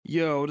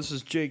Yo, this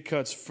is Jake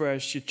Cuts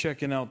Fresh. You're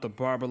checking out the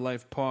Barber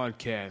Life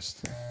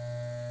Podcast.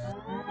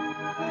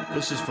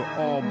 This is for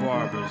all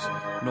barbers,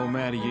 no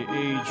matter your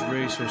age,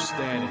 race, or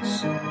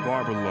status.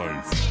 Barber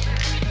Life.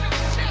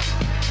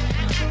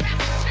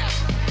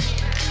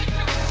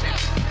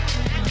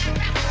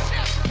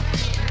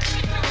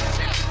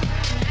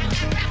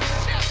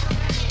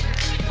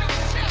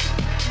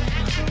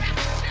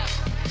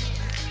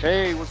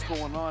 Hey, what's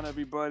going on,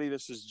 everybody?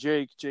 This is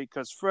Jake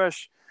Cuts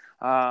Fresh.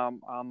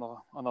 On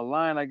the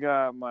line, I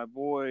got my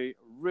boy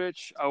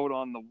Rich out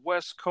on the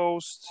West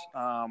Coast.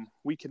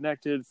 We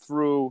connected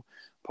through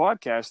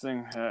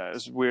podcasting,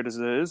 as weird as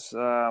it is,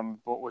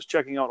 but was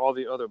checking out all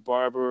the other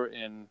barber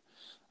and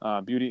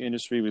beauty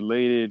industry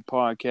related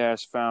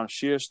podcasts, found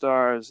Sheer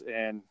Stars,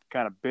 and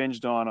kind of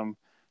binged on them.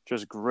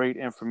 Just great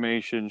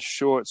information,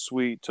 short,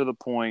 sweet, to the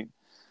point.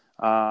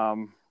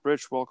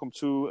 Rich, welcome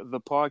to the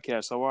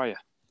podcast. How are you?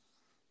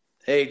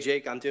 Hey,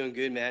 Jake, I'm doing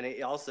good, man.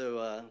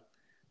 Also,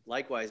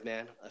 likewise,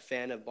 man, a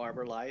fan of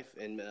Barber Life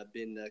and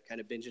been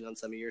kind of binging on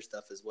some of your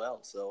stuff as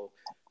well. So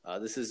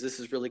this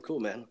is really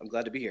cool, man. I'm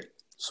glad to be here.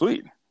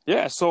 Sweet.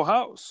 Yeah.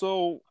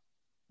 So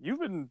you've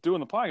been doing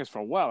the podcast for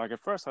a while. Like at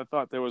first I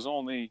thought there was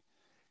only,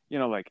 I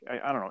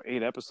don't know,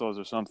 8 episodes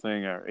or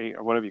something, or 8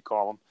 or whatever you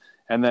call them.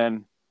 And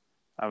then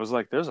I was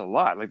like, there's a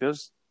lot. Like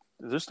is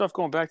there stuff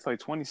going back to like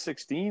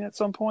 2016 at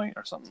some point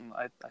or something?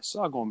 I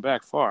saw going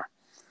back far.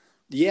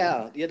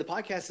 Yeah. The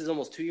podcast is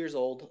almost 2 years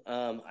old.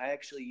 I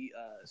actually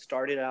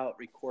started out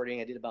recording.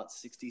 I did about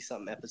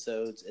 60-something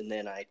episodes, and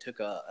then I took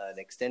an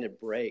extended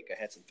break. I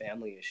had some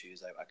family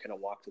issues. I kind of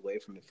walked away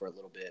from it for a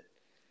little bit.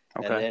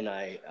 Okay. And then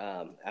I,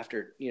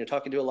 after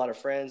talking to a lot of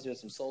friends, doing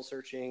some soul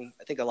searching,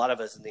 I think a lot of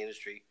us in the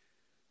industry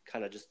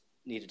kind of just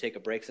need to take a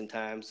break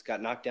sometimes.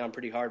 Got knocked down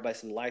pretty hard by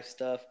some life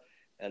stuff,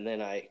 and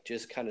then I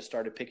just kind of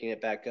started picking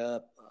it back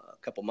up a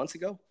couple months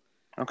ago.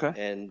 Okay.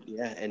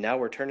 And now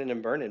we're turning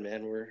and burning,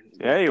 man. We're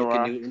you booking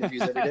are. new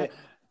interviews every day.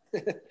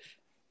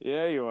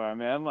 Yeah, you are,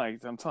 man. Like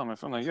I'm telling my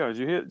friend, like, yo,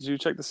 did you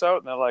check this out?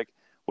 And they're like,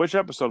 which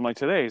episode? I'm like,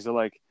 today's. They're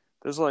like,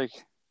 there's like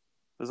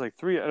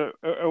 3. It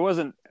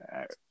wasn't.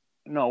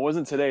 No, it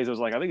wasn't today's. It was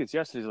like, I think it's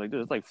yesterday's. Like,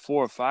 there's like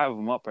 4 or 5 of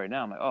them up right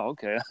now. I'm like, oh,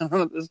 okay.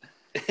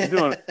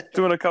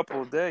 doing a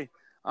couple a day.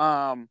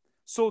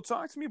 So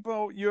talk to me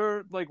about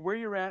your where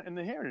you're at in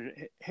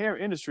the hair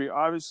industry.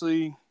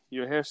 Obviously,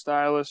 you're a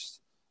hairstylist.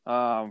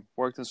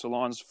 Worked in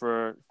salons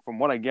for, from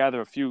what I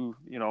gather, a few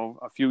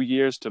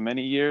years to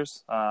many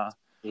years.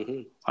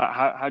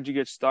 How'd you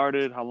get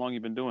started? How long you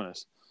been doing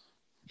this?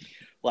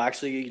 Well,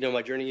 actually,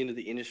 my journey into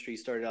the industry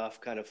started off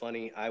kind of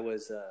funny. I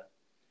was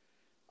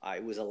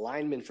a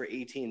lineman for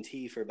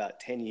AT&T for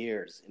about 10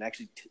 years, and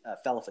actually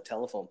fell off a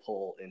telephone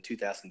pole in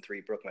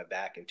 2003, broke my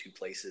back in 2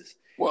 places.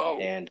 Whoa!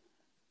 And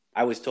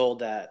I was told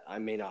that I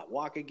may not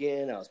walk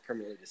again. I was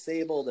permanently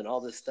disabled and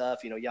all this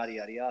stuff. Yada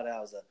yada yada. I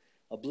was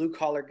a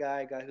blue-collar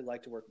guy who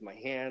liked to work with my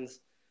hands.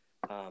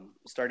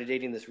 Started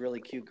dating this really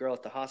cute girl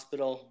at the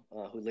hospital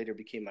who later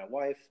became my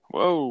wife.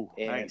 Whoa,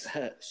 and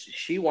nice.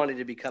 She wanted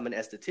to become an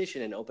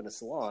esthetician and open a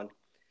salon,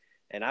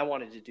 and I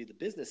wanted to do the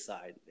business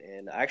side.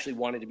 And I actually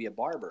wanted to be a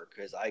barber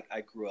because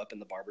I grew up in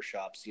the barber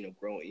shops,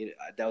 growing.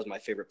 That was my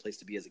favorite place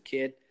to be as a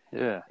kid.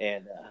 Yeah.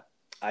 And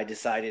I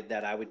decided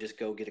that I would just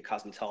go get a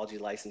cosmetology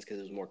license because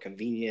it was more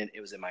convenient. It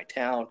was in my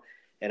town,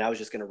 and I was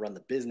just going to run the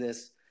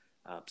business.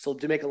 So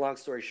to make a long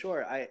story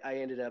short, I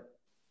ended up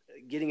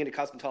getting into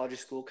cosmetology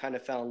school, kind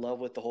of fell in love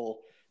with the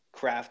whole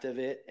craft of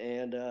it,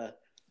 and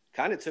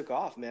kind of took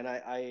off, man.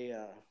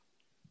 I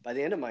by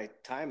the end of my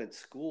time at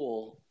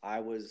school, I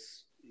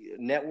was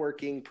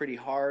networking pretty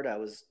hard. I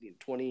was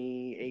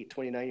 28,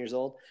 29 years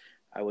old.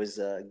 I was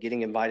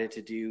getting invited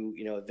to do,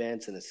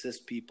 events and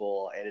assist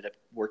people. I ended up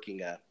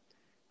working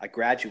I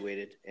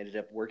graduated, ended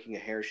up working a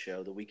hair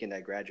show the weekend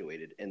I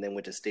graduated, and then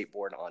went to state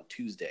board on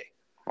Tuesday.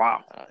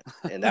 Wow.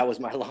 And that was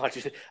my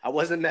launch. I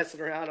wasn't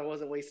messing around. I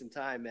wasn't wasting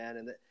time, man.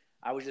 And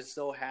I was just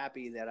so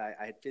happy that I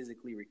had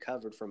physically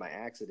recovered from my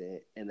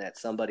accident and that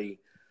somebody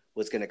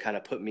was going to kind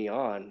of put me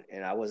on,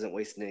 and I wasn't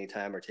wasting any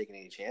time or taking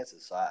any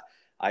chances. So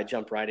I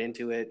jumped right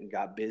into it and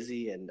got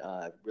busy and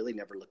really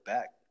never looked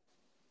back.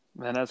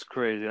 Man, that's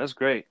crazy. That's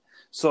great.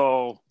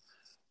 So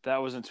that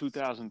was in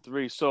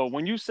 2003. So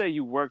when you say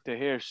you worked a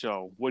hair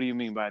show, what do you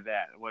mean by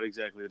that? What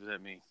exactly does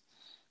that mean?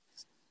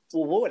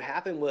 Well, what would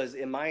happen was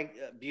in my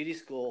beauty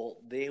school,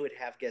 they would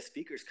have guest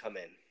speakers come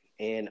in,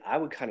 and I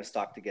would kind of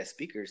stalk the guest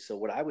speakers. So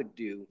what I would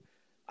do,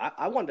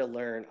 I wanted to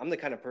learn. I'm the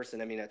kind of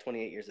person, at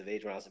 28 years of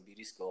age when I was in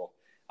beauty school,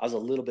 I was a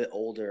little bit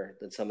older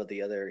than some of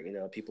the other,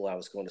 people I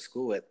was going to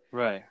school with.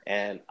 Right.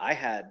 And I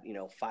had,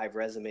 5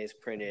 resumes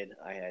printed.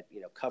 I had,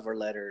 cover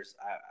letters.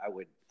 I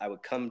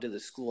would come to the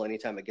school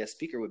anytime a guest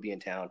speaker would be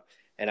in town,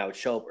 and I would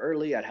show up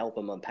early. I'd help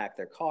them unpack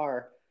their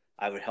car.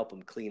 I would help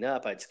them clean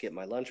up. I'd skip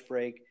my lunch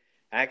break.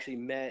 I actually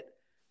met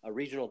a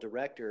regional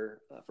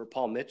director for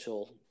Paul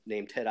Mitchell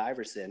named Ted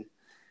Iverson,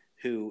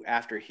 who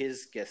after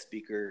his guest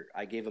speaker,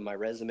 I gave him my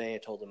resume. I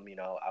told him,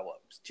 I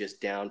was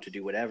just down to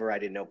do whatever. I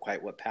didn't know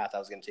quite what path I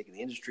was going to take in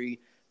the industry,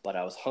 but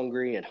I was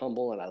hungry and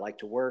humble and I like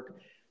to work.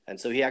 And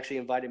so he actually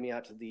invited me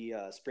out to the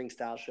Spring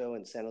Style Show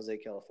in San Jose,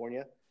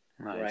 California,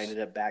 where I Nice. ended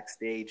up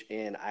backstage,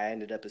 and I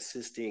ended up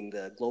assisting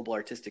the global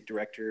artistic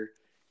director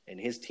and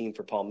his team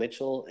for Paul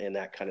Mitchell, and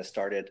that kind of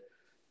started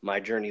my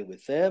journey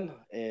with them.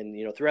 And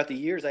throughout the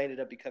years, I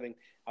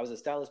was a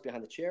stylist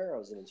behind the chair. I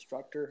was an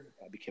instructor.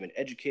 I became an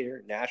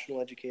educator,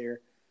 national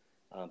educator.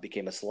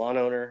 Became a salon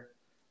owner.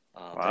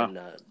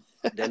 Wow.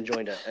 Then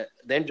joined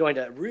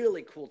a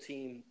really cool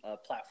team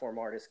of platform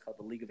artists called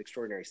the League of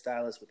Extraordinary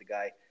Stylists with a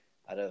guy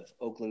out of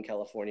Oakland,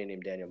 California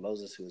named Daniel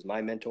Moses, who was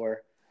my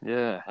mentor.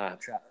 Yeah.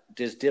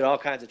 Just did all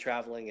kinds of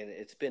traveling, and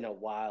it's been a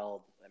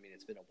wild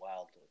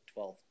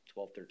 12,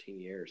 13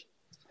 years.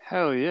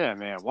 Hell yeah,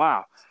 man.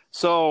 Wow.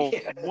 So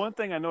Yeah. one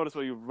thing I noticed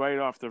when you right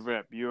off the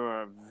rip,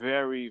 you're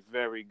very,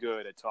 very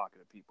good at talking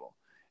to people.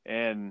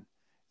 And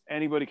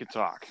anybody could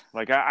talk.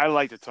 Like I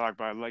like to talk,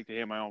 but I like to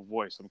hear my own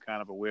voice. I'm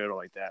kind of a weirdo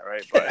like that,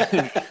 right?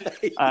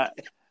 But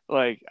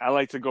I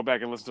like to go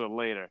back and listen to it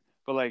later.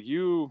 But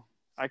you're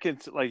a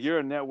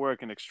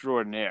networking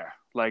extraordinaire.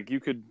 Like you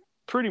could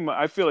pretty much,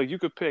 I feel like you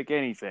could pick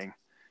anything.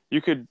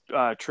 You could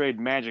trade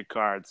magic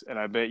cards, and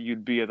I bet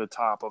you'd be at the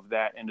top of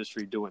that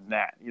industry doing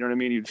that. You know what I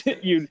mean?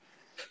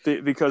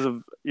 Because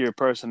of your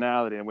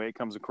personality and the way it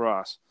comes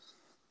across.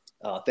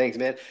 Oh, thanks,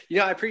 man.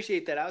 I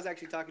appreciate that. I was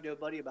actually talking to a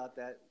buddy about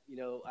that.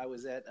 I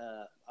was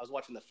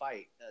watching the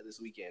fight this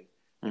weekend,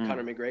 the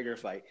Conor McGregor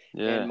fight,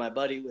 and my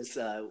buddy was,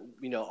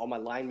 all my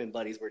lineman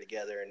buddies were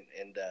together,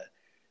 and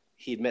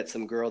he'd met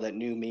some girl that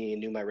knew me and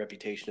knew my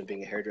reputation of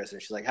being a hairdresser.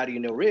 And she's like, "How do you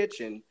know Rich?"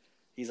 And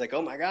he's like,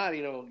 "Oh my God,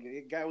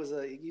 the guy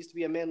he used to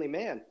be a manly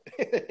man."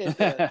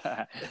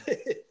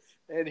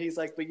 And he's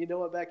like, "But you know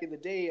what? Back in the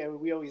day, I mean,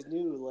 we always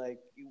knew, like,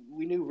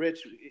 we knew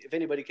Rich. If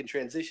anybody can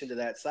transition to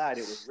that side,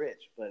 it was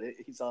Rich. But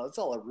it's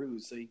all a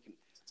ruse, so he can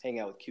hang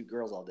out with cute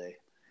girls all day."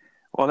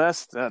 Well,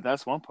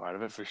 that's one part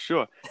of it for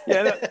sure.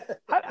 Yeah.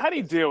 How do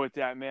you deal with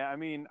that, man? I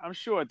mean, I'm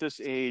sure at this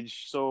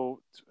age.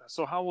 So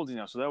how old are you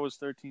now? So that was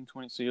 13,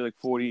 20. So you're like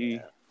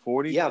 40,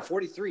 40? Yeah, I'm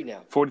 43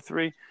 now.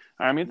 43.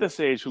 I mean, at this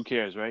age, who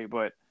cares, right?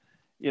 But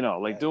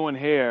like doing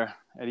hair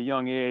at a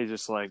young age,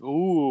 it's like,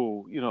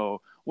 ooh,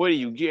 what are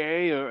you,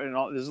 gay? And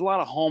all, there's a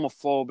lot of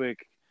homophobic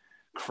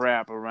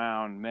crap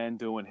around men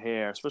doing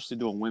hair, especially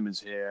doing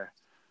women's hair.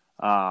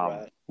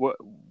 Right. What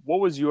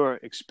was your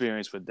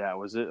experience with that?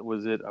 Was it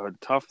a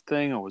tough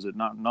thing, or was it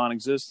not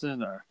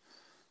non-existent, or?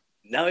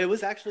 No, it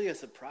was actually a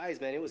surprise,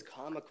 man. It was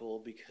comical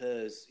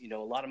because a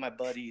lot of my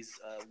buddies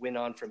went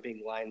on from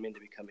being linemen to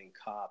becoming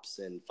cops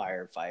and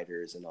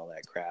firefighters and all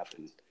that crap,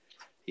 and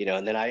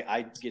and then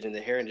I get in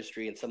the hair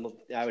industry, and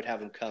I would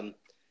have them come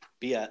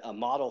be a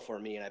model for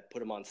me, and I put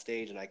them on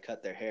stage, and I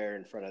cut their hair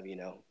in front of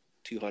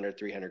 200,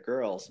 300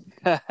 girls.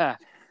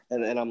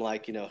 And I'm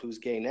like, who's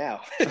gay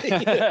now?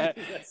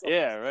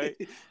 Yeah, right.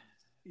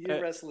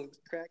 You're wrestling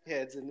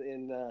crackheads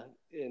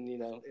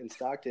in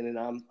Stockton, and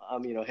I'm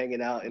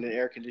hanging out in an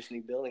air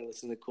conditioning building,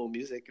 listening to cool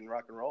music and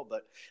rock and roll.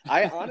 But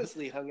I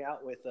honestly hung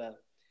out with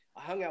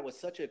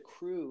such a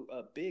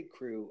big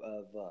crew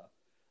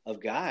of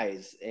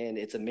guys, and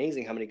it's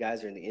amazing how many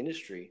guys are in the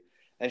industry.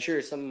 And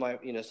sure, some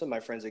of my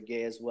friends are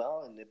gay as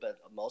well, but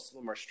most of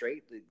them are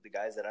straight. The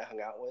guys that I hung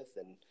out with,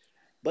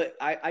 but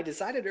I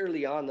decided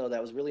early on, though,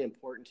 that was really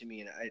important to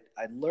me. And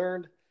I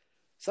learned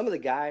some of the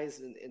guys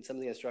and some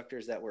of the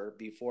instructors that were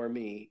before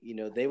me,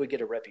 they would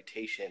get a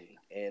reputation.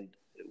 And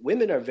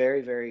women are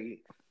very,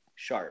 very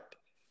sharp.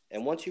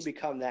 And once you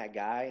become that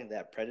guy,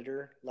 that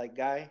predator-like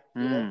guy,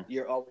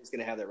 you're always going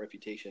to have that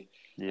reputation.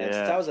 Yeah. And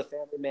since I was a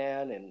family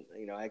man and,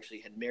 I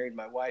actually had married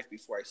my wife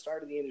before I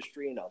started the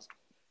industry, and I was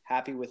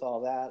happy with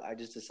all that, I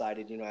just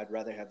decided, I'd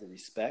rather have the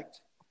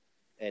respect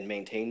and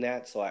maintain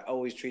that. So I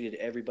always treated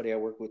everybody I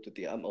worked with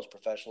the utmost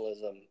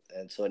professionalism.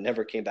 And so it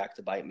never came back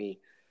to bite me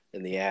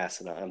in the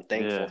ass. And I'm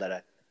thankful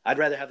that I'd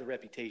rather have the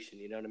reputation,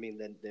 you know what I mean,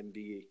 than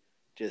be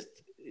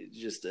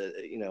just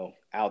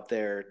out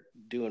there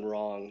doing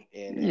wrong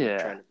and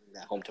trying to bring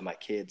that home to my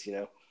kids,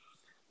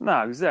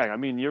 No, exactly. I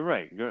mean, you're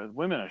right.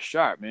 Women are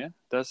sharp, man.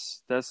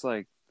 That's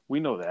like, we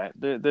know that.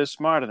 They're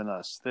smarter than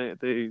us.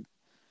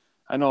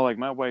 I know, like,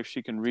 my wife,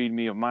 she can read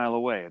me a mile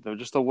away.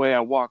 Just the way I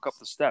walk up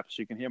the steps,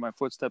 she can hear my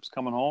footsteps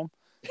coming home.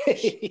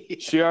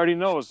 She already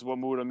knows what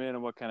mood I'm in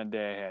and what kind of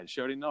day I had. She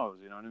already knows,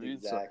 you know what I mean?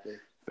 Exactly. So,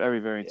 very,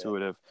 very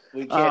intuitive.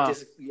 We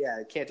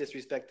can't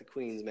disrespect the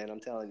queens, man. I'm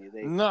telling you.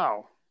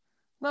 No,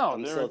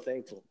 I'm so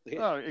thankful.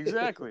 No,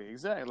 exactly.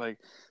 Like,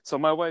 so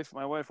my wife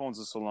owns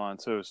a salon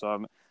too,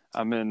 so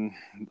I'm in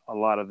a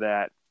lot of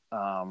that.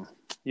 I'm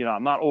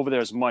not over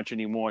there as much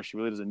anymore. She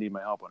really doesn't need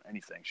my help on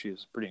anything. She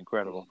is pretty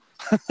incredible.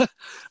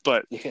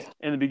 But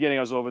in the beginning,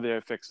 I was over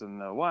there fixing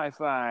the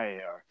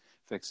Wi-Fi or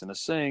fixing a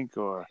sink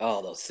or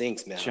those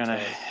sinks, man. Trying to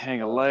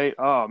hang a light.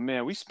 Oh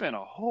man, we spent a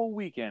whole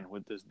weekend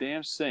with this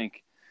damn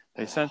sink.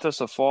 They sent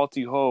us a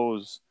faulty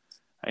hose.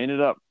 I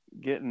ended up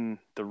getting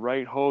the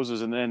right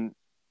hoses, and then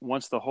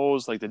once the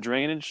hose, like the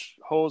drainage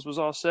hose, was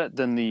all set,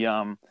 then what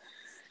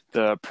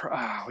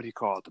do you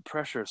call it? The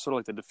pressure, sort of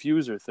like the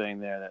diffuser thing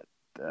there.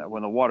 That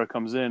when the water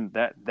comes in,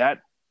 that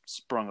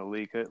sprung a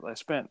leak.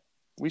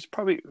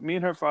 Me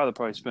and her father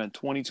probably spent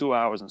 22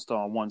 hours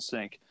installing one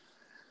sink.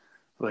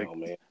 like Oh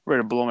man.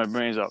 ready to blow my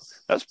brains out.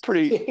 That's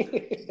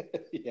pretty.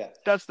 Yeah.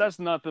 That's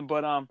nothing.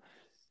 But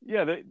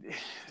yeah. The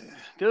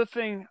other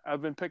thing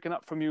I've been picking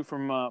up from you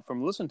from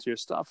listening to your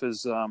stuff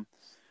is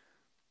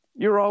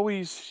you're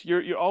always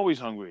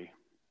hungry,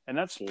 and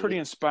that's pretty Mhm.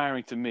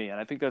 inspiring to me. And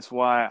I think that's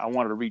why I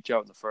wanted to reach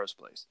out in the first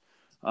place.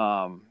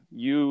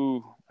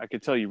 I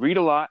could tell you read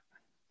a lot.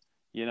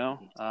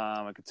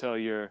 I could tell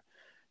you're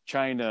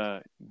trying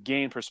to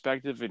gain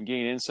perspective and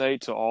gain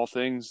insight to all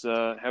things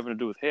having to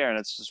do with hair, and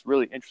it's just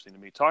really interesting to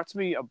me. Talk to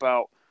me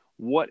about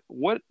what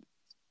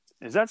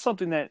is that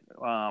something that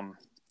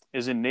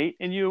is innate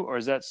in you, or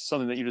is that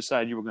something that you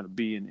decided you were going to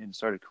be and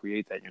started to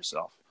create that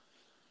yourself?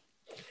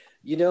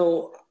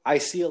 I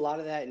see a lot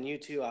of that in you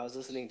too. I was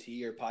listening to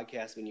your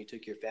podcast when you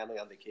took your family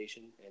on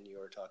vacation, and you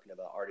were talking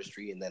about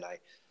artistry, and then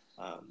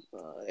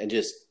and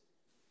just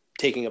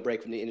taking a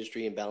break from the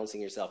industry and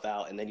balancing yourself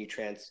out, and then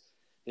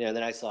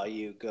then I saw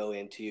you go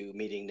into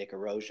meeting Nick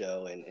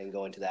Arrojo and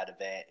go into that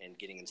event and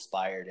getting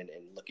inspired and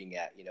looking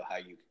at how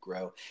you could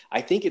grow.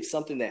 I think it's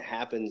something that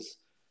happens.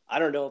 I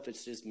don't know if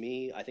it's just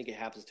me. I think it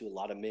happens to a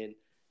lot of men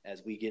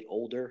as we get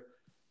older.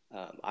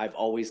 I've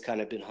always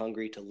kind of been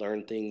hungry to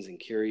learn things and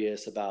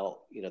curious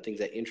about, things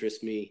that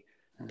interest me.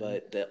 Mm-hmm.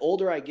 But the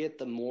older I get,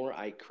 the more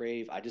I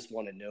crave. I just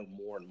want to know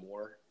more and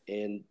more.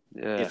 And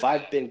if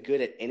I've been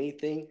good at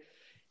anything,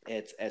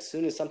 it's as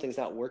soon as something's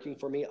not working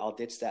for me, I'll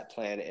ditch that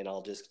plan and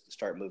I'll just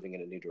start moving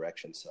in a new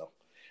direction. So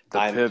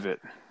pivot.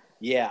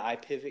 Yeah, I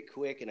pivot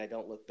quick and I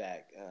don't look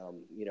back.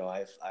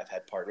 I've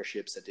had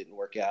partnerships that didn't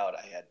work out.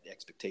 I had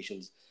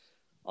expectations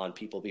on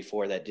people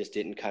before that just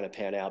didn't kind of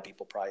pan out.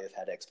 People probably have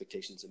had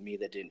expectations of me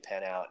that didn't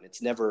pan out, and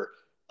it's never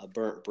a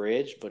burnt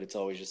bridge, but it's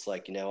always just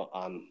like,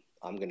 I'm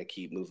going to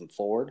keep moving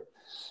forward.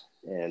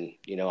 And,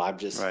 I'm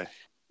just right.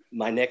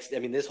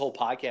 This whole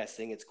podcast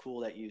thing, it's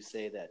cool that you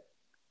say that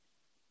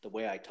the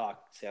way I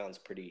talk sounds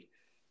pretty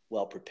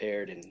well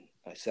prepared and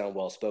I sound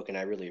well spoken.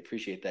 I really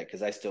appreciate that,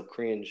 because I still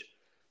cringe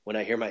when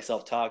I hear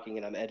myself talking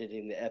and I'm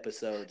editing the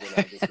episodes and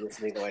I'm just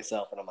listening to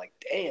myself and I'm like,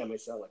 damn, I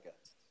sound like a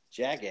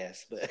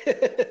jackass.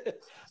 But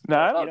no,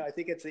 I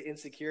think it's the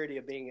insecurity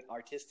of being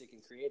artistic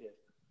and creative.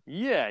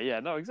 Yeah,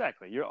 no,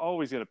 exactly. You're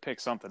always gonna pick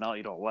something out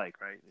you don't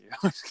like, right? You're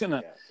always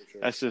gonna. Yeah, for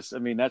sure. That's just.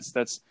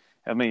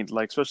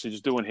 Like especially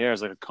just doing hair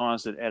is like a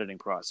constant editing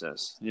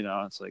process.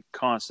 It's like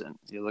constant.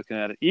 You're looking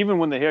at it, even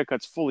when the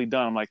haircut's fully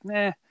done. I'm like,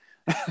 nah.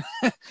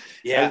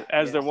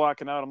 As they're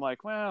walking out, I'm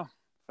like, well,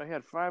 if I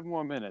had 5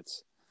 more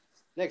minutes.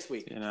 Next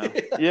week.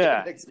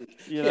 Yeah. Next week.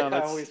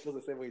 I always feel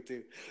the same way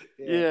too.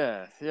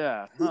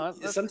 Yeah. No,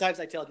 sometimes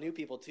I tell new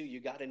people too,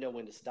 you got to know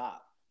when to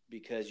stop,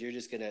 because you're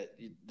just gonna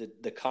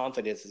the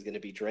confidence is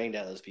gonna be drained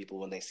out of those people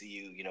when they see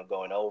you,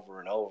 going over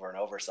and over and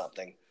over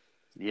something.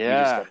 Yeah.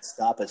 You just got to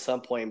stop at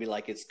some point and be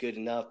like, it's good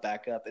enough.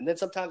 Back up, and then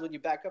sometimes when you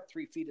back up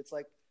 3 feet, it's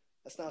like,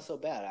 that's not so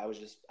bad. I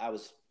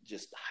was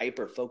just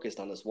hyper focused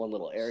on this one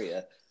little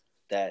area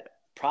that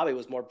probably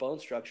was more bone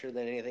structure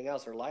than anything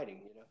else, or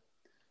lighting.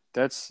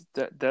 That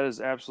is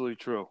absolutely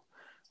true.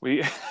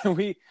 We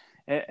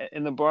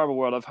in the barber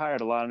world, I've hired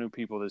a lot of new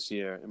people this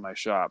year in my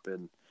shop,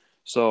 and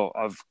so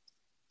I've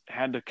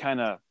had to kind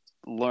of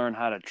learn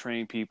how to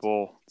train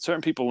people.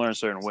 Certain people learn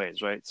certain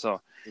ways, right?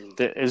 So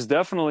there is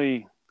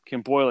definitely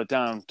can boil it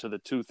down to the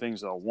 2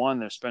 things though. One,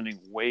 they're spending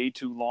way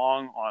too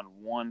long on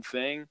one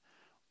thing,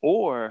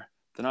 or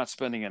they're not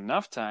spending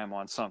enough time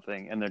on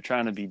something and they're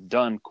trying to be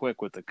done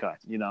quick with the cut.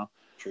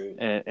 True.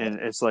 And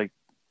it's like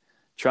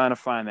trying to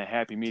find the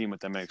happy medium with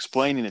them and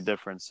explaining the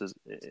differences.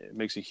 It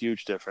makes a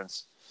huge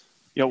difference.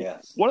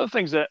 One of the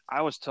things that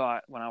I was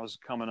taught when I was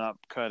coming up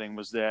cutting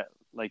was that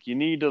like you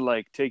need to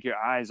like take your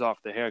eyes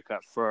off the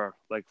haircut for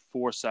like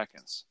 4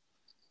 seconds,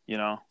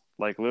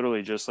 like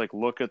literally just like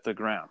look at the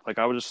ground. Like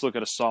I would just look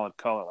at a solid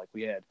color. Like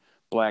we had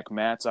black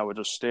mats. I would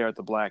just stare at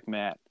the black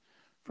mat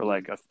for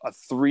like a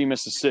 3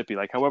 Mississippi,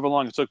 like however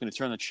long it took me to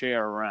turn the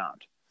chair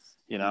around,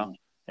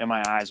 and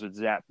my eyes would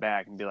zap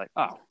back and be like,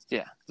 oh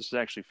yeah, this is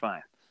actually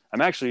fine.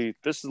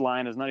 This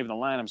line is not even the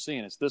line I'm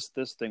seeing. It's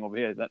this thing over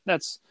here.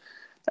 That's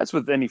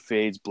with any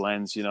fades,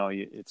 blends,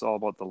 it's all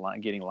about the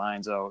line, getting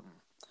lines out.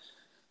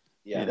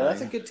 Yeah, no,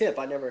 that's a good tip.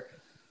 I never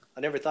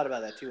thought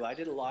about that too. I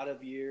did a lot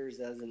of years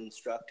as an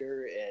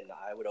instructor, and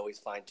I would always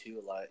find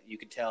too you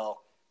could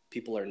tell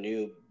people are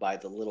new by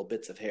the little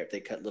bits of hair.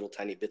 They cut little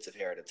tiny bits of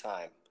hair at a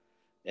time.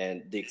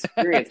 And the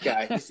experienced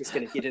guy, he's just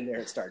going to get in there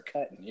and start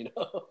cutting,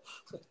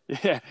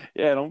 Yeah,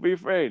 don't be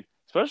afraid,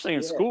 especially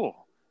in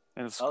school.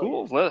 In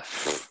school,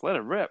 let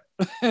it rip.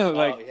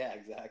 Like, yeah,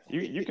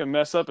 exactly. You can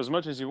mess up as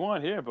much as you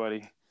want here,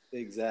 buddy.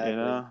 Exactly.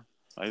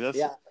 Like that's.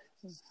 Yeah.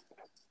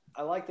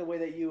 I like the way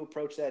that you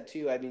approach that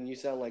too. I mean, you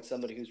sound like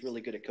somebody who's really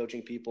good at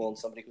coaching people and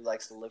somebody who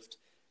likes to lift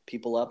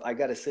people up. I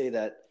got to say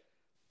that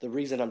the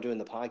reason I'm doing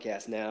the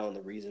podcast now and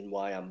the reason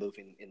why I'm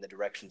moving in the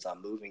directions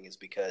I'm moving is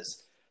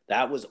because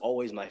that was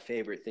always my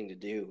favorite thing to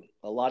do.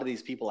 A lot of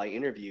these people I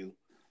interview,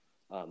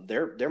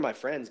 they're my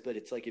friends, but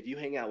it's like if you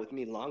hang out with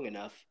me long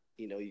enough,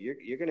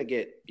 you're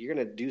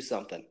gonna do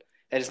something,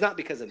 and it's not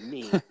because of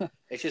me.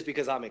 It's just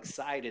because I'm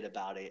excited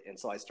about it, and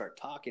so I start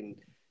talking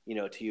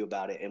to you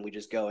about it. And we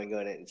just go and go.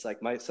 And it's like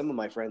some of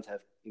my friends have,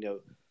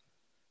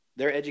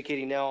 they're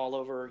educating now all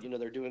over,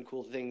 they're doing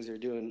cool things. They're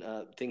doing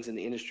things in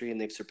the industry, and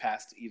they've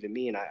surpassed even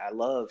me. And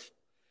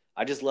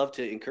I just love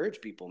to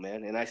encourage people,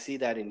 man. And I see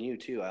that in you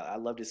too. I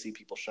love to see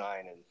people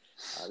shine.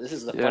 And this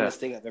is the funnest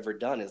thing I've ever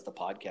done is the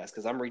podcast,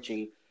 because I'm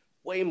reaching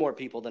way more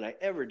people than I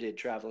ever did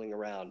traveling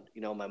around,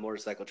 my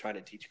motorcycle trying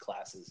to teach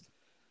classes.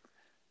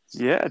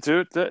 Yeah,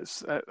 dude,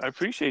 I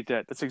appreciate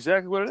that. That's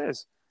exactly what it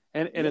is.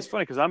 And it's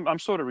funny because I'm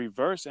sort of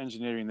reverse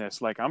engineering this.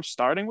 Like, I'm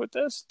starting with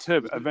this to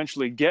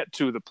eventually get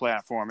to the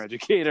platform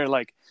educator,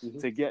 like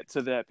to get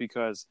to that,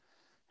 because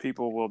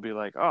people will be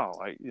like,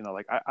 oh,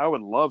 I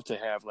would love to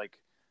have like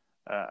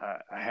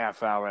a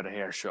half hour at a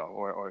hair show,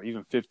 or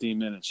even 15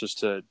 minutes just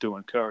to do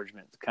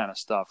encouragement kind of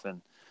stuff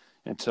and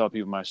tell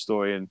people my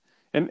story,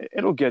 and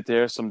it'll get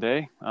there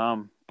someday.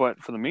 But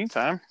for the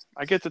meantime,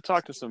 I get to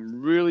talk to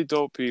some really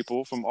dope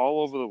people from all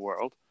over the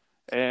world,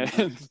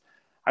 and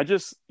I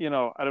just,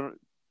 I don't.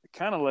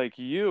 Kind of like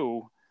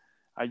you,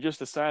 I just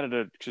decided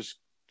to just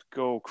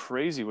go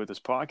crazy with this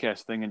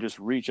podcast thing and just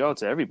reach out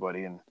to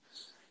everybody, and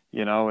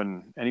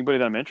and anybody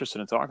that I'm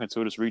interested in talking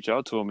to, just reach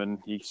out to them. And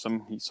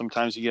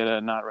sometimes you get a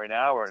not right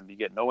now, or you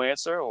get no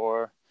answer,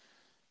 or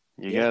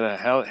you get a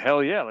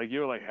hell yeah, like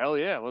you were like, hell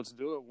yeah, let's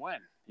do it when,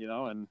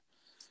 and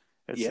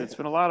it's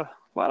been a lot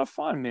of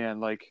fun, man.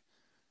 Like,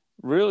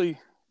 really.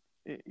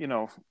 I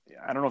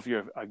don't know if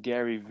you're a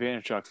Gary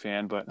Vaynerchuk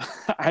fan, but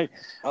I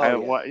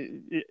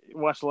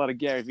watch a lot of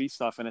Gary Vee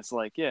stuff, and it's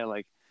like,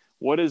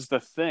 what is the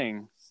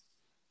thing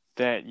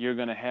that you're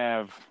going to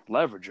have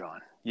leverage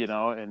on,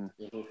 and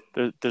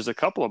there's a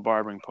couple of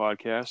barbering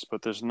podcasts,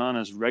 but there's none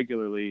as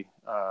regularly,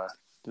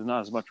 there's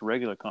not as much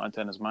regular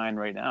content as mine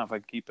right now. If I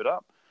can keep it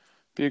up,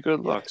 be a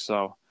good look.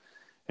 So,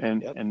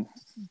 and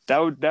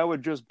that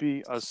would just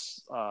be a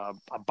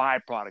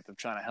byproduct of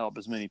trying to help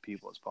as many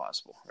people as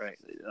possible. Right.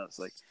 It's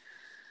like,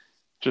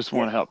 just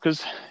want to help,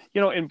 because,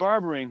 in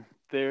barbering,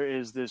 there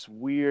is this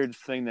weird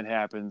thing that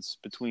happens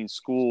between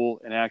school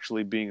and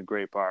actually being a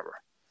great barber.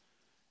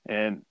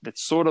 And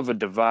it's sort of a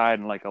divide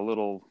and like a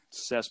little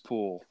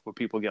cesspool where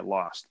people get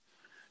lost,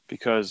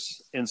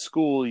 because in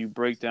school, you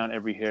break down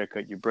every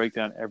haircut, you break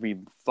down every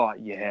thought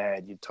you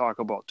had, you talk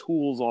about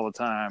tools all the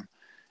time.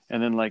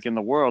 And then like in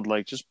the world,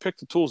 like just pick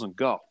the tools and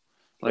go.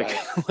 Like,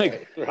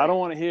 right. I don't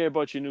want to hear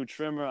about your new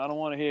trimmer. I don't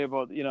want to hear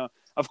about,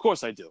 of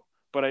course I do,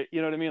 but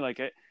you know what I mean?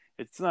 Like,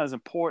 it's not as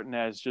important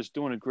as just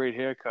doing a great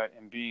haircut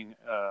and being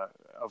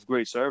of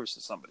great service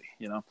to somebody,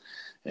 and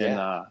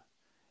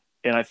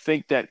I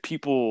think that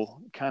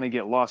people kind of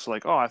get lost.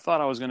 Like, oh, I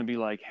thought I was going to be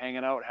like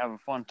hanging out, having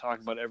fun,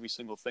 talking about every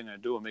single thing I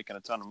do and making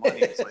a ton of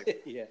money. It's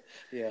like,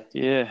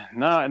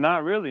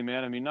 not really,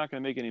 man. I mean, not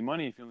going to make any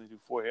money if you only do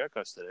 4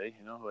 haircuts today,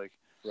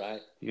 right.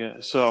 Yeah.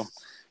 So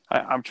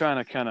I'm trying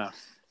to kind of,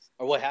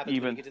 or what happens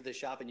when you get to the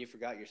shop and you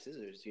forgot your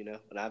scissors, and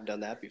I've done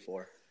that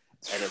before.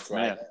 And it's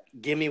like,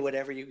 give me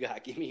whatever you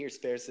got. Give me your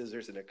spare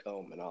scissors and a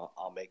comb, and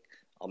I'll make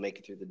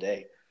it through the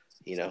day.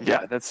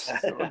 Yeah, that's.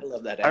 I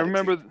love that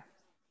attitude.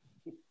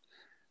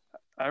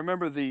 I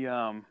remember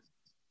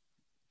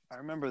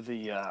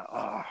the.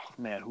 Oh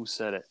man, who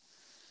said it?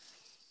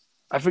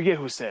 I forget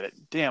who said it.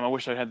 Damn, I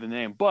wish I had the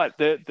name. But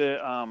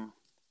the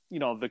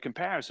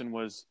comparison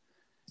was,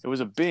 it was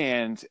a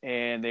band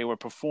and they were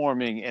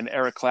performing, and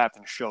Eric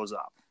Clapton shows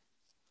up.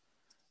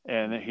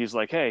 And he's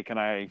like, hey, can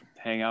I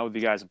hang out with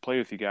you guys and play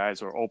with you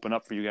guys, or open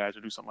up for you guys,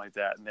 or do something like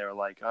that? And they were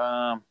like,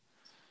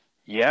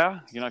 yeah,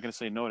 you're not going to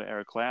say no to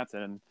Eric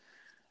Clapton.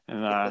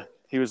 And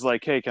he was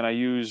like, hey, can I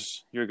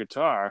use your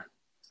guitar?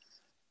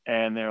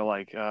 And they're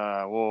like,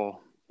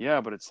 well, yeah,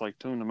 but it's like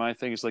tuned to my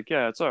thing. He's like,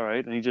 yeah, it's all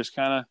right. And he just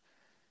kind of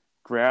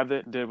grabbed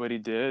it and did what he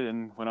did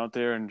and went out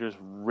there and just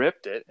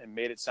ripped it and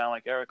made it sound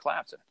like Eric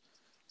Clapton.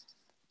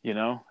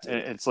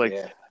 It's like,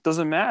 it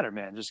doesn't matter,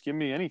 man. Just give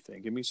me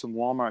anything. Give me some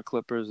Walmart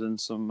clippers and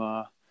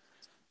some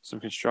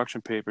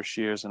construction paper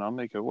shears, and I'll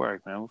make it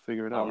work, man. We'll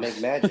figure it out. I'll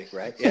make magic,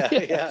 right?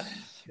 Yeah.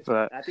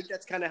 But I think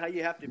that's kind of how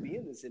you have to be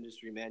in this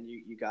industry, man.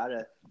 You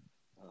gotta,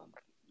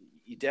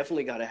 you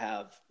definitely gotta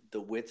have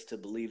the wits to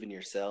believe in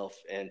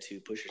yourself and to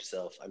push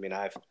yourself. I mean,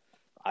 I've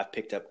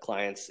picked up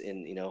clients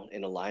in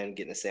a line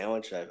getting a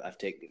sandwich. I've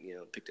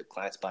picked up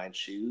clients buying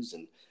shoes,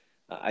 and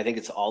I think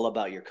it's all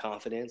about your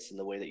confidence and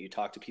the way that you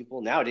talk to people.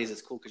 Nowadays,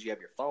 it's cool because you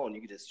have your phone.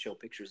 You can just show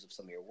pictures of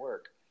some of your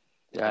work.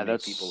 Yeah,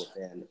 that's people a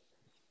fan.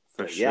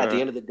 For sure. Yeah, at the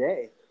end of the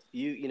day,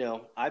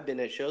 I've been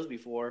at shows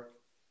before,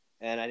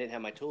 and I didn't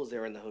have my tools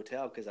there in the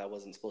hotel because I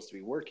wasn't supposed to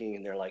be working.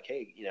 And they're like,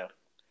 hey,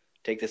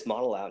 take this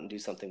model out and do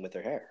something with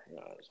their hair.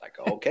 I was like,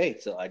 okay.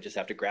 So I just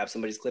have to grab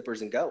somebody's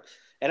clippers and go.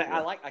 And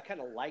I kind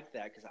of like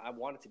that because I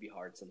want it to be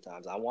hard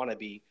sometimes. I want to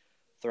be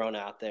thrown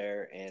out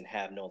there and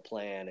have no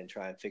plan and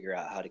try and figure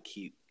out how to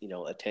keep,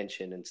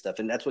 attention and stuff.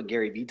 And that's what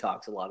Gary Vee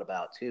talks a lot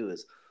about too,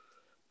 is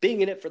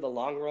being in it for the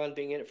long run,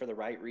 being in it for the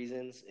right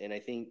reasons. And I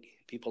think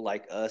people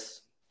like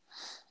us,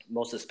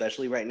 most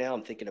especially right now,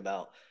 I'm thinking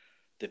about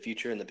the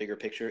future and the bigger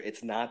picture.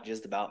 It's not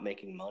just about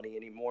making money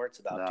anymore. It's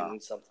about doing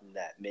something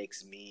that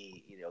makes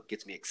me,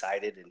 gets me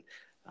excited. And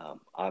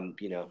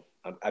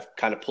I've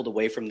kind of pulled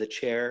away from the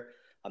chair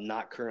I'm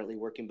not currently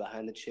working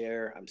behind the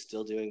chair. I'm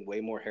still doing way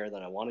more hair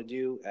than I want to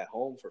do at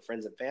home for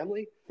friends and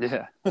family.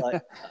 Yeah.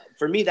 But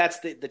for me, that's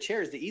the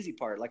chair is the easy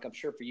part. Like I'm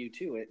sure for you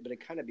too, but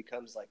it kind of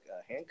becomes like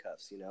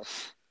handcuffs, you know?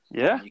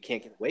 Yeah. You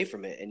can't get away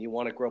from it, and you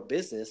want to grow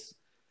business.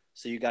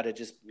 So you got to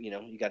just,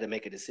 you got to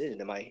make a decision.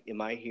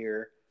 Am I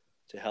here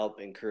to help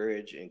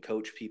encourage and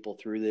coach people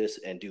through this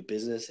and do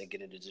business and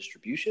get into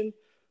distribution?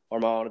 Or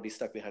am I want to be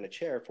stuck behind a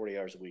chair 40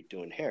 hours a week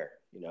doing hair,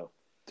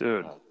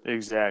 Dude,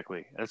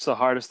 exactly. That's the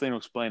hardest thing to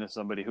explain to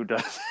somebody who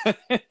does.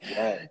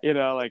 Right.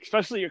 Like,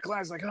 especially your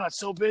clients, like, oh, it's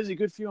so busy.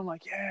 Good for you. I'm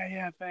like,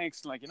 yeah,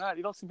 thanks. And like,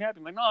 you don't seem happy.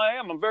 I'm like, no, I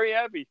am. I'm very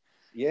happy.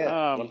 Yeah.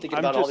 I'm thinking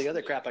about all the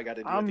other crap I got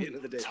to do at the end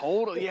of the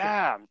day.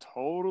 I'm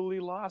totally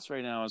lost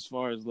right now as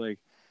far as like,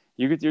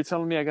 you're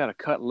telling me I got to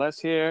cut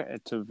less hair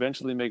and to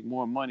eventually make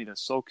more money.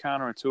 That's so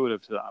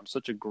counterintuitive to I'm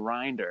such a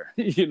grinder.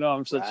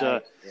 I'm such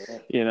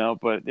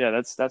but yeah,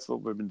 that's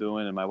what we've been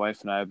doing. And my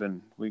wife and I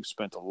we've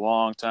spent a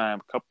long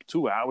time,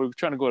 2 hours. We were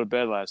trying to go to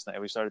bed last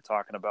night. We started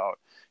talking about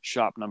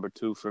shop number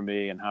 2 for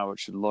me and how it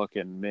should look.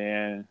 And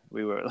man,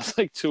 it was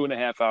like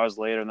 2.5 hours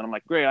later. And then I'm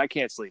like, great, I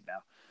can't sleep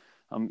now.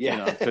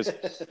 Because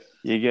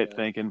you get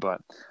thinking,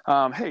 but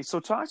hey, so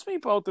talk to me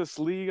about this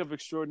League of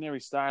Extraordinary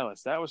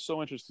Stylists. That was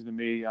so interesting to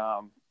me.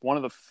 One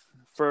of the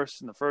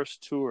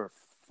first 2 or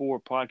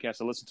 4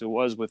 podcasts I listened to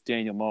was with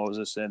Daniel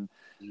Moses, and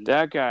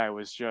that guy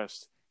was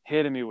just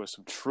hitting me with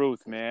some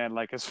truth, man.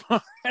 Like as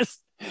far as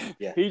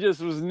he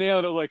just was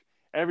nailing it. Like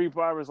every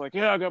barber's like,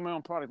 yeah, I got my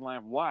own product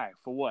line. Why?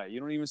 For what? You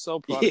don't even sell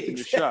product in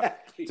your shop,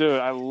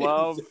 dude. I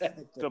love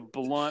the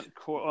blunt.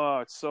 Oh,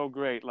 it's so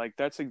great. Like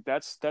that's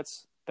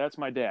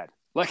my dad.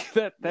 Like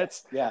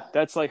that's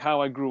like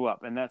how I grew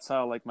up, and that's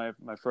how like my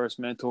first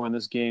mentor in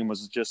this game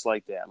was just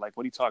like that. Like,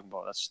 what are you talking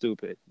about? That's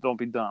stupid. Don't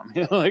be dumb.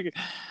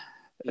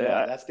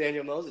 That's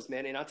Daniel Moses,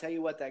 man. And I'll tell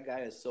you what, that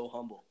guy is so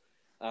humble.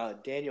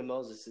 Daniel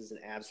Moses is an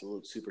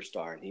absolute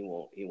superstar, and he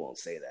won't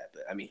say that,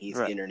 but I mean he's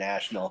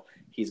international.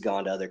 He's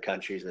gone to other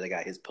countries where they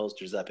got his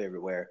posters up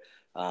everywhere.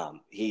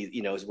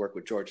 He's worked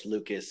with George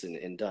Lucas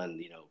and done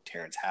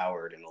Terrence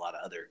Howard and a lot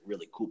of other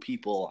really cool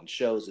people on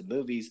shows and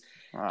movies.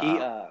 He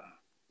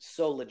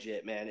so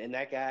legit, man. And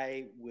that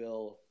guy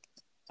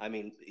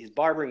his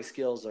barbering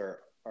skills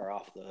are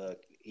off the hook.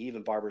 He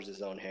even barbers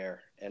his own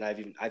hair. And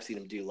I've seen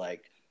him do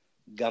like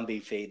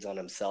Gumby fades on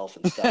himself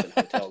and stuff in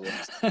hotel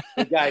rooms.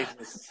 The guy's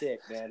just sick,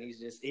 man.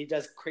 He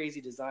does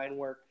crazy design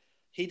work.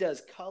 He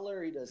does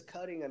color, he does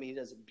cutting. I mean, he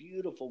does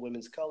beautiful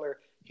women's color.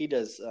 He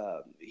does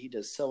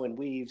sew and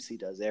weaves. He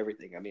does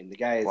everything. I mean, the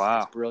guy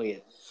is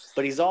brilliant.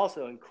 But he's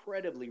also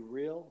incredibly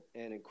real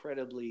and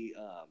incredibly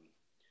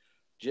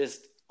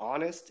just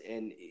honest,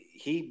 and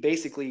he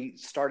basically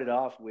started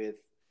off with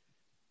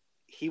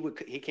he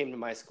came to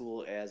my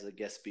school as a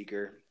guest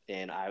speaker,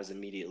 and I was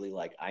immediately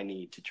like, I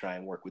need to try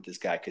and work with this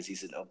guy because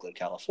he's in Oakland,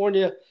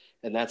 California,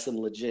 and that's some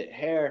legit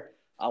hair.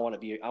 I want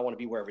to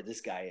be wherever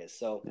this guy is.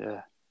 So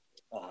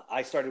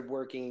I started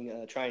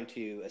working, trying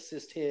to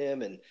assist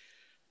him, and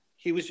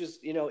he was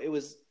just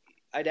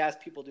I'd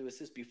asked people to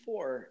assist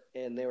before,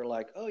 and they were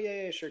like, oh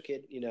yeah, sure,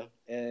 kid,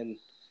 and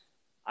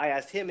I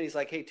asked him, and he's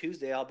like, hey,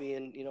 Tuesday I'll be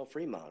in,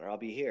 Fremont, or I'll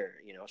be here,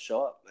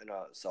 show up. And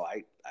so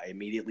I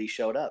immediately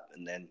showed up,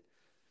 and then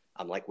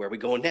I'm like, where are we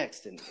going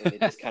next? And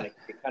it just kind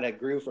of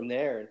grew from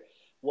there. And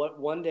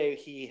one day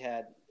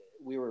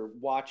we were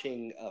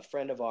watching a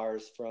friend of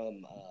ours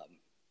from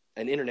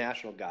an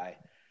international guy,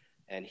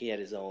 and he had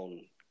his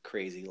own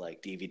crazy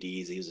like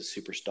DVDs. He was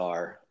a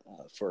superstar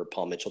for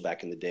Paul Mitchell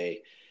back in the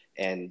day.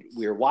 And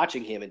we were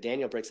watching him, and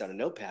Daniel breaks out a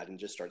notepad and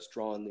just starts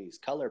drawing these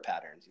color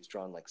patterns. He's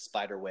drawing like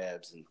spider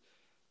webs and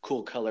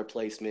cool color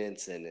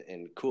placements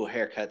and cool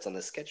haircuts on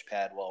the sketch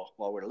pad while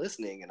we're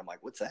listening. And I'm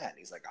like, what's that? And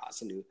he's like, oh,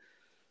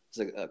 it's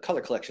a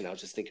color collection I was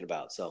just thinking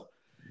about. So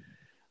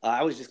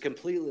I was just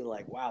completely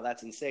like, wow,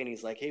 that's insane.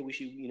 He's like, hey, we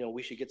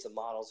should get some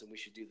models, and we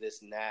should do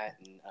this and that.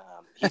 And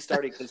he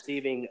started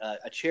conceiving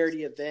a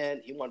charity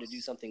event. He wanted to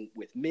do something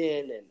with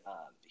men, and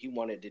he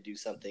wanted to do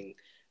something.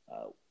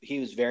 He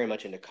was very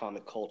much into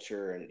comic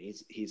culture, and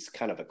he's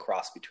kind of a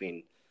cross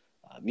between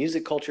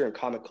music culture and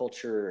comic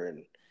culture.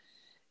 And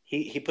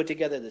he put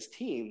together this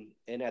team,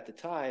 and at the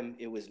time,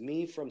 it was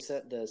me from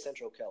the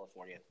Central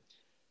California.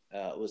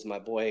 It was my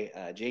boy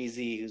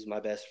Jay-Z, who's my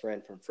best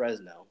friend from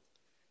Fresno.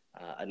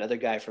 Another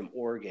guy from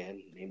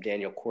Oregon named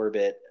Daniel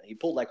Corbett. He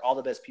pulled like all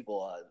the best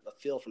people.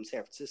 Phil from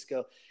San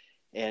Francisco,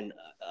 and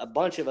a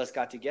bunch of us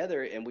got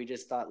together, and we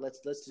just thought,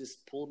 let's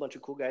just pull a bunch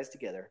of cool guys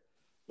together.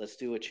 Let's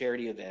do a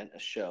charity event, a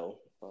show.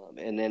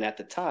 And then at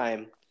the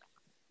time,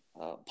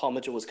 Paul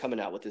Mitchell was coming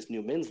out with this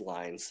new men's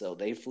line. So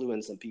they flew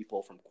in some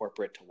people from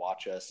corporate to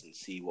watch us and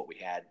see what we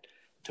had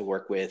to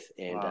work with.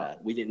 And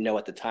we didn't know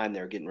at the time they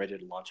were getting ready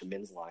to launch a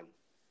men's line.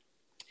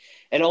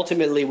 And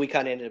ultimately, we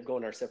kind of ended up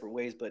going our separate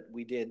ways. But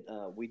we did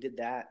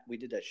that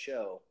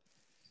show.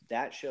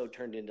 That show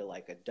turned into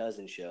like a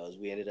dozen shows.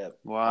 We ended up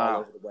all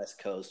over the West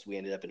Coast. We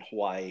ended up in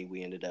Hawaii.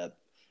 We ended up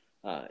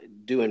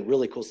doing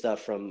really cool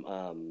stuff from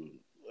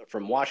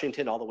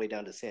Washington all the way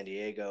down to San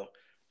Diego.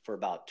 For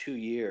about 2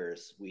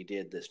 years, we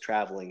did this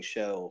traveling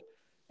show,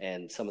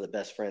 and some of the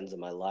best friends of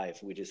my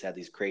life. We just had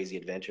these crazy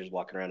adventures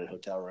walking around in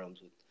hotel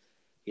rooms with,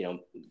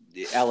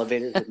 the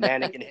elevators with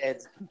mannequin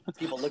heads,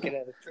 people looking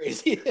at us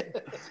crazy.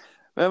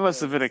 That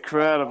must have been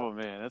incredible,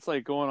 man. That's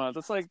like going on.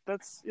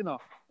 That's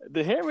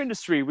the hair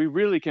industry. We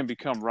really can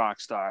become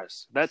rock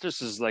stars. That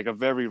just is like a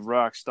very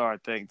rock star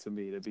thing to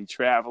me, to be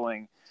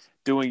traveling,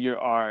 doing your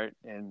art,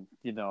 and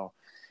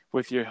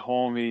with your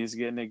homies,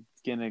 getting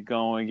it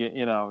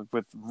going,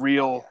 with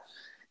real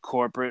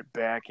corporate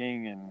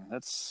backing, and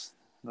that's.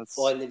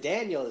 Well, and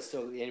Daniel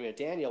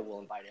Daniel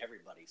will invite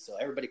everybody, so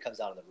everybody comes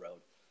out on the road.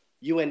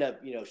 You end up,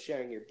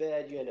 sharing your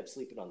bed. You end up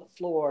sleeping on the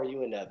floor.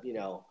 You end up,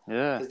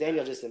 because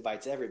Daniel just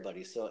invites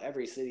everybody. So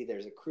every city,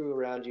 there's a crew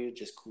around you,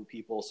 just cool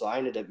people. So I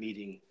ended up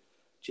meeting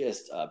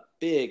just a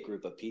big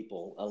group of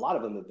people. A lot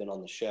of them have been on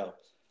the show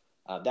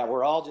that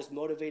were all just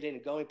motivated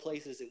and going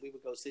places. And we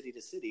would go city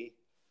to city,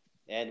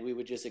 and we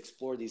would just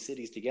explore these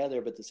cities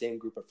together, but the same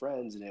group of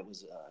friends. And it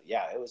was,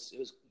 it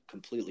was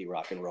completely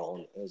rock and roll.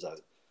 And it was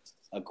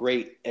a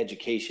great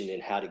education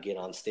in how to get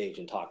on stage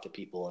and talk to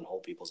people and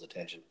hold people's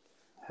attention.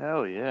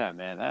 Hell yeah,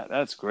 man.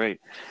 That's great.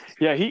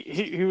 Yeah,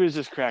 he was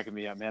just cracking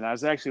me up, man. I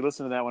was actually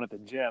listening to that one at the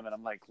gym, and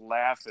I'm like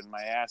laughing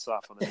my ass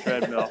off on the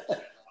treadmill.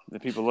 The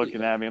people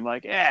looking at me, I'm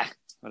like,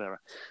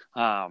 whatever.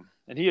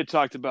 And he had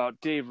talked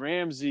about Dave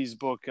Ramsey's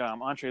book,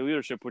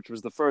 EntreLeadership, which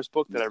was the first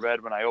book that I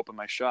read when I opened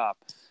my shop.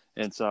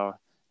 And so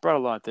brought a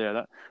lot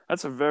there.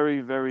 That's a very,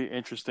 very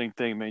interesting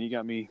thing, man. You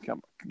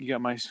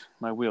got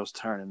my wheels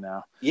turning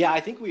now. Yeah, I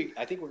think we're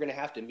gonna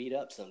have to meet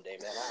up someday,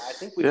 man. I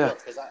think we will,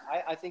 because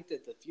I think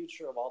that the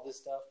future of all this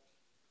stuff,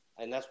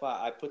 and that's why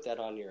I put that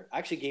on I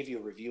actually gave you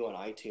a review on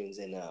iTunes,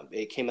 and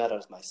it came out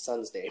as my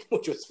son's name,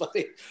 which was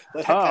funny.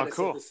 But I kind of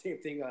said the same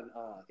thing on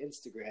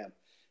Instagram.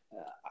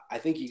 I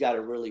think you got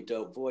a really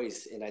dope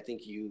voice, and I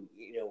think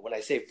when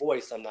I say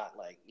voice, I'm not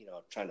like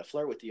trying to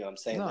flirt with you. I'm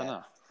saying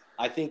that.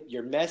 I think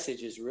your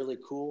message is really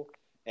cool,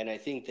 and I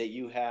think that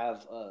you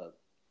have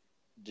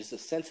just a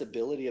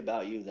sensibility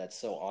about you that's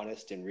so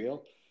honest and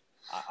real.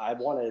 I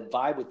want to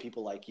vibe with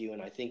people like you,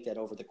 and I think that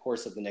over the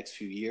course of the next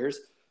few years,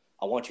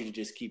 I want you to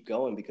just keep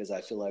going, because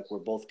I feel like we'll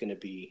both kind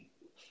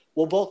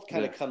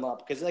of come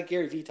up, because like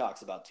Gary Vee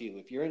talks about too,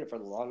 if you're in it for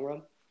the long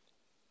run,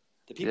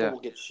 the people will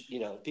get,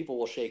 people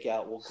will shake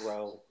out, will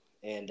grow,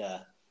 and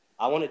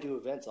I want to do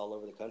events all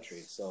over the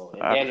country. So,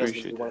 and Daniel's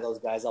going to be one of those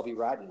guys I'll be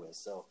riding with.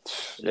 So,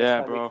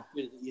 bro.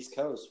 We get to the East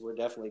Coast, we're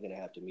definitely going to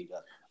have to meet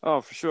up.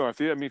 Oh, for sure. If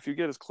you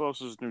get as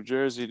close as New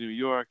Jersey, New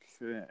York,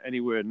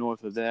 anywhere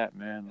north of that,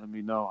 man, let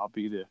me know. I'll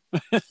be there.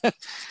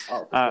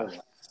 Oh, for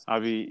sure.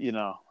 I'll be,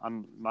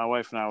 my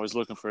wife and I was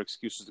looking for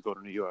excuses to go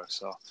to New York.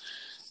 So,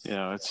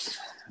 it's,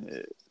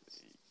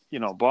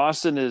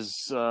 Boston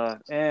is,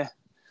 The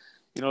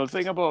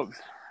thing about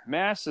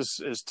Mass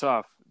is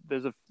tough.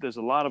 There's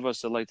a lot of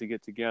us that like to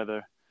get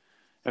together.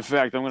 In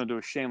fact, I'm going to do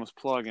a shameless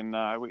plug, and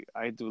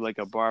I do like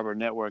a barber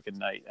networking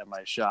night at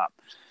my shop,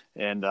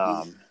 and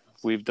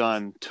we've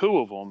done 2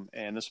 of them,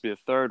 and this will be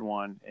the 3rd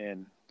one.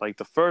 And like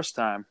the first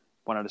time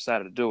when I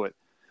decided to do it,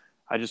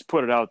 I just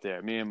put it out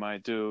there. Me and my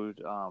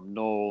dude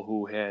Noel,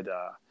 who had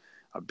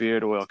a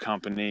beard oil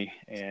company,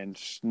 and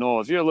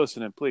Noel, if you're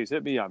listening, please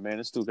hit me up, man.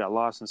 This dude got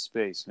lost in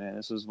space, man.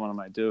 This is one of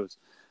my dudes.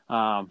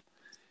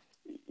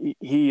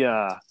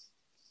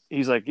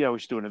 He's like, yeah, we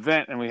should do an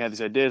event. And we had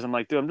these ideas. I'm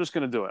like, dude, I'm just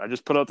going to do it. I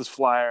just put out this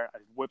flyer. I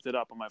whipped it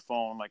up on my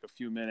phone like a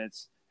few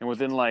minutes. And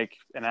within like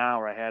an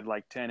hour, I had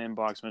like 10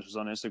 inbox messages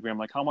on Instagram.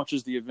 Like, how much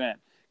is the event?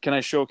 Can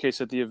I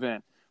showcase at the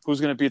event? Who's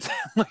going to be at the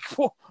I'm like,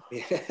 whoa.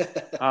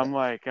 I'm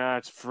like,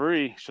 it's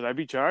free. Should I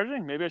be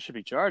charging? Maybe I should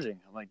be charging.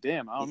 I'm like,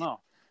 damn, I don't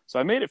know. So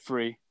I made it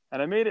free.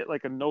 And I made it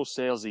like a no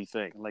salesy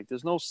thing. Like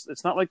it's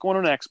not like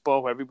going to an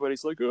expo where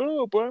everybody's like,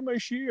 oh, buy my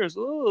shares.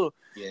 Oh,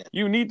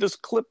 you need this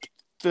clip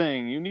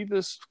thing. You need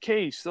this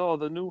case. Oh,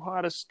 the new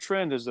hottest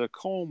trend is a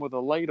comb with a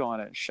light on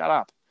it. Shut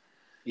up.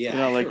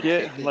 Yeah.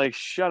 Like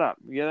shut up.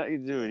 Yeah,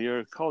 dude, you're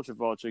a culture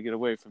vulture. Get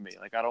away from me.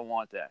 Like, I don't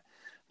want that.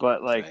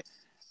 But like,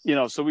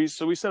 so we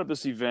set up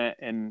this event,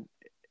 and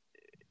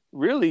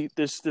really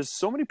there's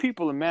so many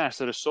people in Mass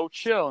that are so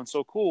chill and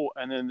so cool.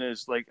 And then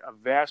there's like a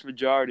vast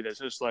majority that's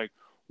just like,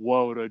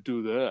 why would I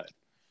do that?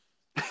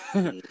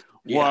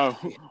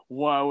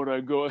 Why would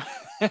I go?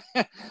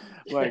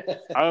 Like,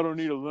 I don't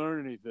need to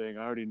learn anything.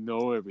 I already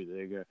know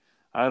everything.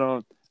 I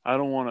don't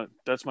want to.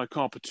 That's my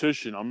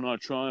competition. I'm not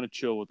trying to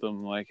chill with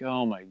them. Like,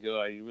 oh my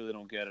God, you really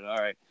don't get it. All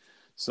right.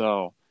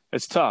 So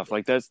it's tough.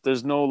 Like,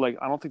 there's no, like,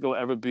 I don't think there'll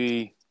ever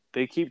be.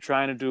 They keep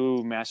trying to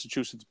do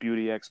Massachusetts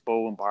Beauty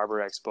Expo and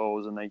Barber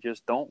Expos, and they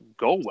just don't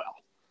go well.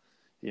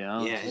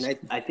 Yeah. And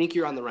I think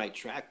you're on the right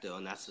track, though.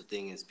 And that's the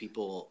thing is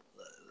people,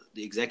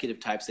 the executive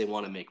types, they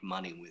want to make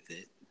money with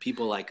it.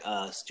 People like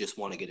us just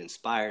want to get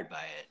inspired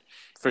by it.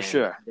 For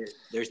sure.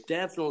 There's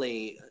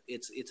definitely,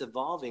 it's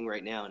evolving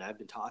right now. And I've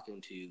been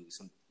talking to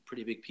some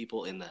pretty big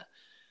people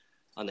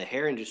on the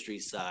hair industry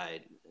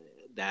side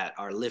that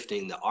are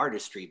lifting the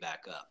artistry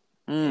back up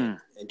and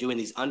doing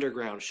these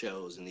underground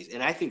shows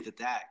and I think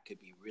that could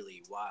be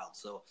really wild.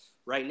 So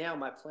right now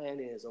my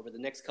plan is over the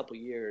next couple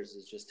of years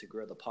is just to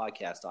grow the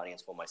podcast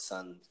audience while my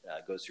son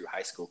goes through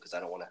high school, because I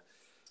don't want to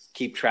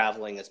keep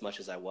traveling as much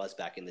as I was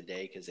back in the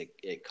day, because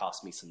it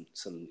cost me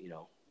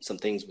some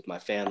things with my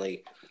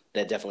family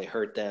that definitely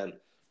hurt them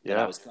that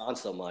I was gone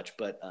so much.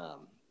 But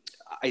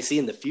I see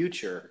in the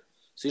future,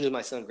 as soon as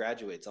my son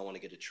graduates, I want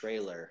to get a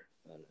trailer,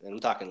 and I'm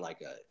talking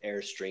like a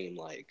Airstream,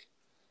 like,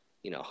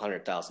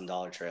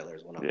 $100,000 trailer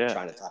is what I'm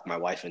trying to talk my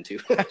wife into.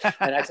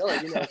 And I tell her,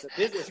 it's a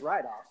business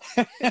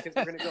write-off, because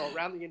we're going to go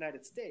around the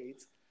United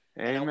States.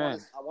 Amen.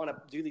 And I want to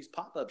do these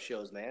pop-up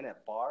shows, man,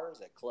 at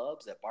bars, at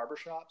clubs, at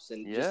barbershops,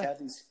 and just have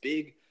these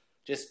big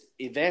just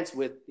events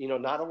with,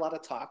 not a lot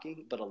of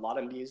talking, but a lot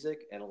of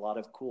music and a lot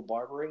of cool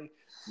barbering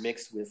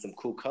mixed with some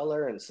cool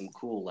color and some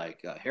cool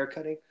hair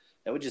cutting.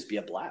 That would just be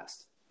a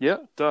blast. Yeah,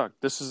 Doug,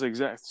 this is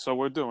exact. So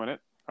we're doing it.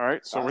 All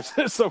right.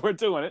 So we're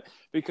doing it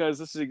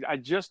because I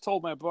just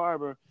told my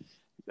barber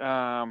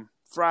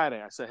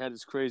Friday. I said, I had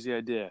this crazy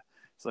idea.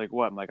 It's like,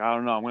 what? I'm like, I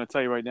don't know. I'm going to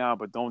tell you right now,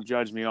 but don't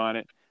judge me on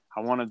it.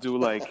 I want to do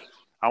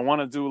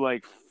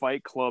like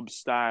Fight Club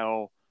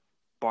style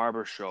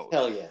barber shows.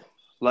 Hell yeah.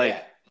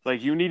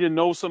 Like you need to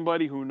know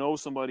somebody who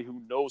knows somebody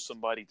who knows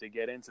somebody to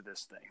get into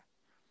this thing.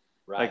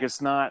 Right. Like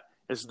it's not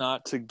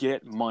to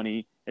get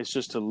money. It's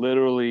just to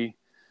literally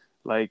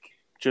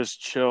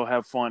just chill,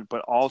 have fun, but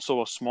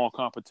also a small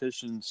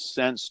competition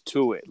sense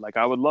to it. Like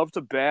I would love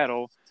to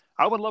battle.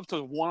 I would love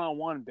to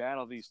one-on-one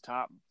battle these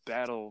top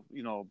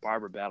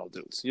barber battle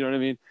dudes. You know what I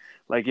mean?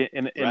 Like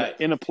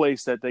in a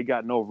place that they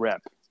got no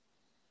rep.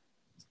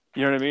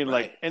 You know what I mean?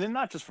 Right. Like, and then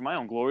not just for my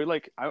own glory.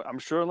 Like I'm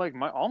sure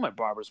all my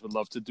barbers would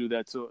love to do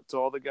that to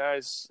all the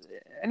guys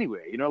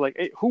anyway.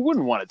 Who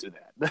wouldn't want to do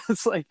that?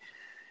 That's like,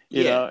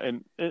 you know,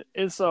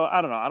 and so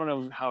I don't know. I don't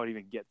know how it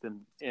even get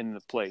them in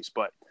the place,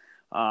 but.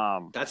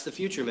 That's the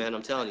future, man.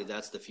 I'm telling you,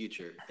 that's the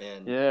future.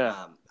 And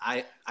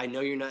I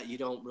know you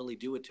don't really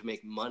do it to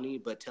make money,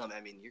 but tell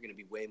me, you're going to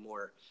be way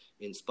more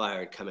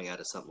inspired coming out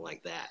of something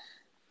like that.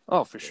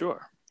 Oh, for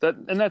sure.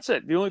 That's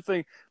it. The only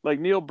thing, like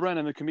Neil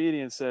Brennan, the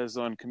comedian, says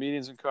on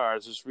Comedians in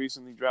Cars, this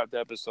recently dropped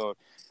episode,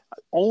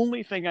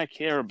 only thing I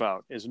care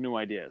about is new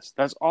ideas.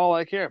 That's all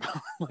I care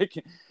about.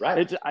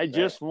 I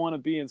just want to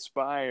be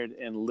inspired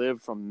and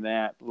live from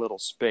that little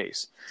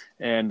space.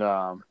 And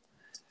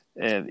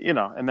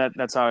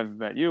that's how I've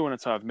met you, and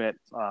that's how I've met,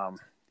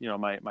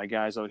 my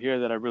guys out here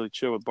that I really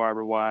chill with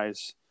barber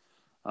wise.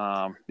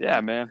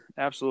 Yeah, man,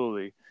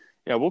 absolutely.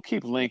 Yeah, we'll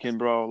keep linking,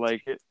 bro.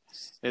 Like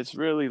it's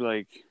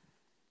really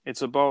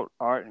it's about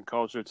art and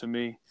culture to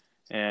me,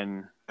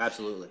 and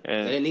absolutely,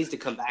 and it needs to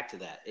come back to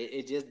that.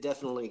 It just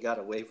definitely got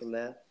away from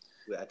that.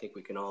 I think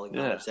we can all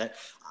acknowledge that.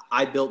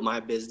 I built my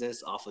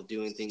business off of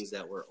doing things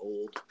that were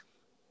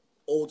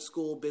old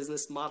school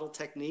business model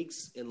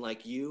techniques, and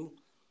like you.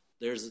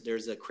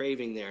 There's a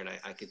craving there, and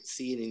I could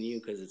see it in you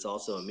because it's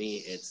also in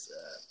me.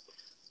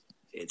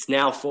 It's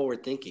now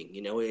forward thinking.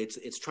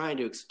 It's trying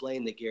to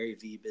explain the Gary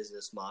Vee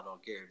business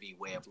model, Gary Vee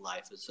way of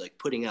life. It's like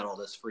putting out all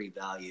this free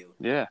value.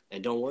 Yeah.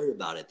 And don't worry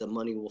about it. The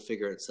money will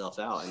figure itself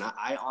out. And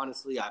I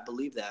honestly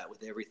believe that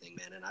with everything,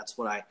 man. And that's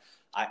what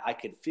I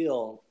could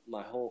feel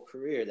my whole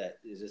career that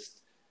is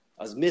just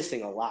I was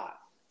missing a lot.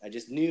 I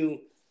just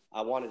knew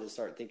I wanted to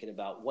start thinking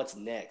about what's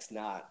next,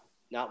 not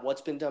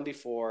what's been done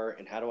before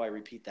and how do I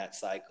repeat that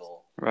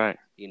cycle, right?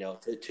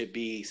 To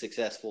be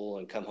successful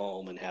and come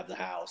home and have the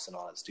house and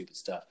all that stupid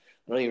stuff.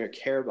 I don't even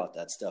care about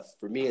that stuff.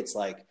 For me, it's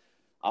like,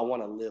 I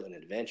want to live an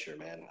adventure,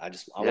 man. I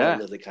want to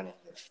live the kind of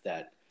life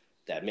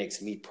that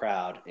makes me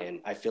proud.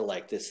 And I feel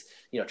like this,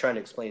 trying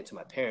to explain it to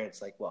my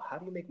parents, like, well, how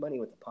do you make money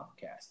with the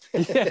podcast?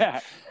 Yeah.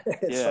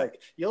 It's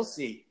like, you'll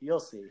see. Yeah.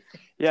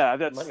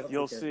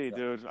 You'll see,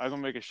 dude. I'm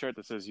going to make a shirt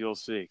that says you'll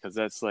see. Cause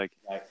that's like,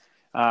 right.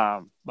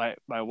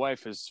 My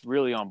wife is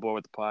really on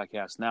board with the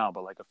podcast now,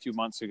 but like a few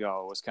months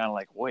ago, it was kind of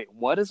like, wait,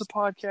 what is a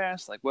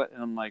podcast? Like what?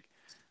 And I'm like,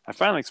 I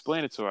finally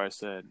explained it to her. I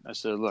said,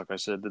 look,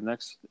 the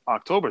next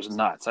October's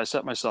nuts. I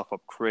set myself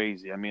up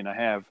crazy. I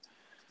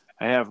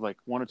have like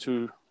 1 or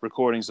 2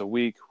 recordings a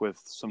week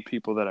with some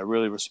people that I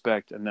really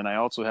respect. And then I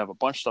also have a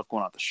bunch of stuff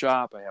going out the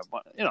shop. I have,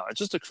 it's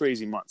just a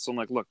crazy month. So I'm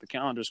like, look, the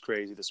calendar's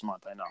crazy this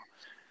month. I know,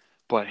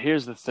 but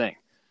here's the thing.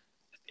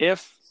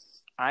 If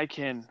I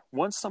can,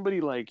 once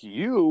somebody like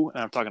you,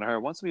 and I'm talking to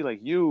her, once somebody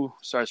like you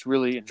starts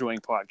really enjoying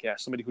podcasts,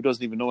 somebody who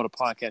doesn't even know what a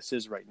podcast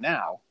is right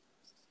now,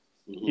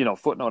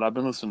 footnote, I've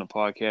been listening to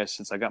podcasts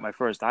since I got my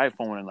first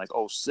iPhone in like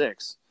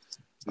 2006.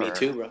 Me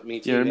too, bro. Me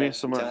too. You know what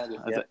I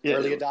mean?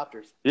 Early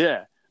adopters.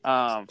 Yeah.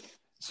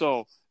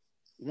 So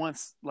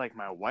once like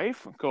my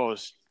wife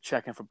goes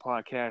checking for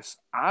podcasts,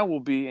 I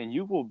will be, and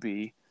you will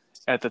be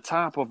at the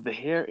top of the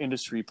hair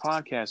industry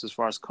podcast as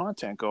far as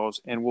content goes,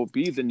 and will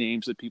be the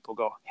names that people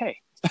go, hey,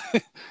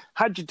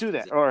 how'd you do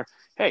that? Or,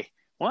 hey,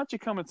 why don't you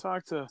come and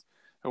talk to,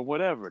 or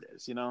whatever it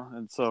is,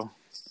 And so,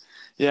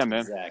 yeah,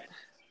 man, exactly.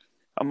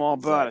 I'm all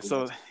about it.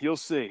 So you'll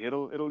see,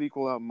 it'll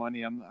equal out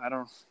money. I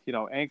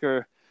don't,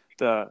 Anchor,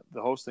 the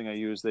hosting I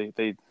use,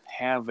 they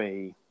have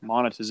a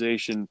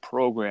monetization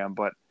program,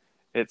 but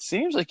it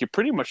seems like you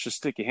pretty much just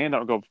stick your hand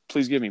out and go,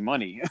 please give me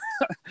money.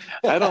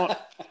 I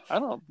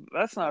don't,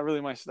 that's not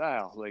really my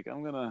style. Like I'll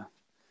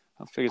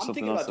figure something else out. I'm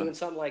thinking about doing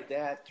something like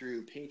that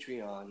through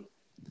Patreon.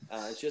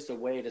 It's just a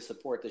way to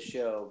support the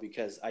show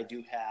because I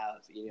do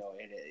have,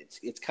 and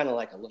it's kind of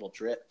like a little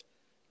drip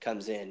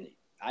comes in.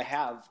 I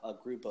have a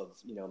group of,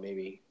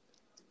 maybe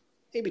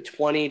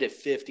 20 to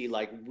 50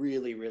 like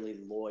really, really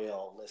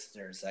loyal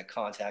listeners that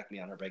contact me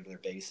on a regular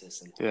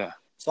basis. And Yeah.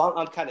 so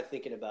I'm kind of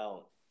thinking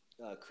about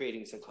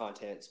creating some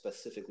content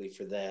specifically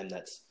for them.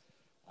 That's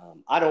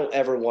I don't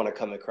ever want to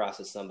come across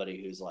as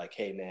somebody who's like,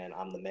 hey man,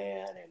 I'm the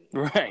man and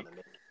Right. I want to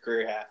make a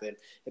career happen.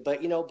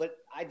 But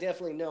I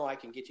definitely know I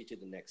can get you to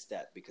the next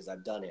step because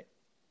I've done it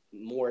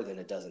more than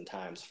a dozen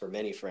times for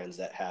many friends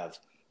that have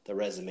the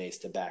resumes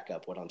to back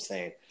up what I'm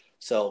saying.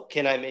 So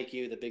can I make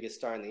you the biggest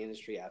star in the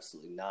industry?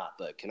 Absolutely not.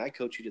 But can I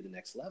coach you to the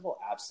next level?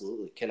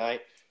 Absolutely. Can I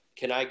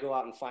go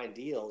out and find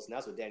deals? And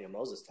that's what Daniel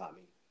Moses taught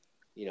me.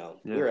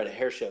 We were at a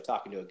hair show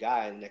talking to a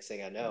guy, and the next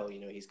thing I know,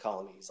 he's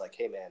calling me. He's like,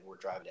 hey man, we're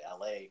driving to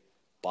LA,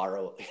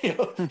 borrow,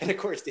 and of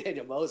course,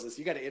 Daniel Moses,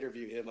 you got to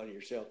interview him on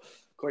your show.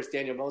 Of course,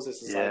 Daniel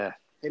Moses is like,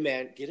 hey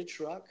man, get a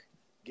truck,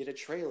 get a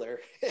trailer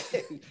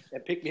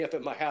and pick me up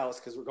at my house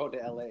because we're going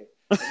to LA.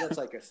 And that's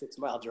like a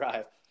 6-mile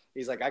drive.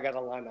 He's like, I got a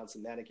line on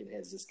some mannequin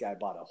heads. This guy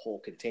bought a whole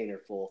container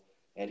full,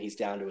 and he's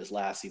down to his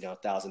last,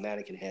 1,000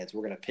 mannequin heads.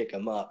 We're going to pick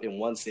them up in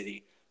one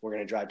city. We're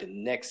going to drive to the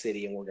next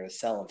city, and we're going to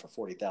sell them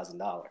for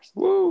 $40,000.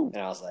 Woo!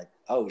 And I was like,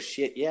 oh,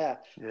 shit, yeah.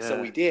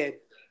 So we did.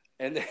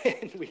 And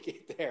then we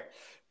get there,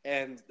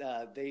 and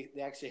they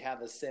actually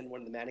have us send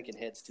one of the mannequin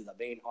heads to the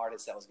main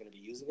artist that was going to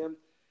be using them.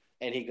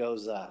 And he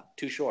goes,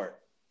 too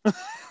short.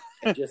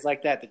 And just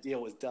like that, the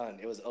deal was done.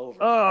 It was over.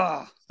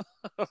 Oh.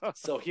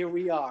 So here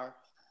we are.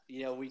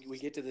 We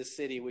get to this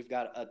city. We've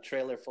got a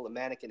trailer full of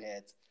mannequin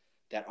heads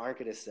that aren't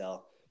going to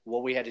sell.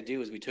 What we had to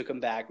do is we took them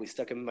back. We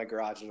stuck them in my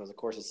garage, and over the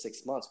course of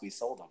 6 months, we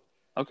sold them.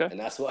 Okay. And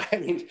that's what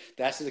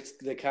that's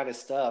the kind of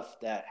stuff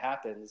that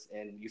happens,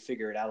 and you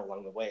figure it out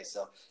along the way.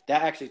 So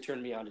that actually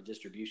turned me on to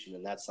distribution,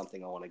 and that's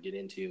something I want to get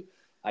into.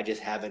 I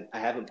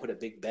haven't put a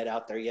big bet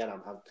out there yet.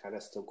 I'm kind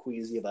of still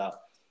queasy about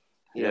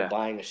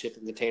buying a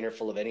shipping container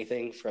full of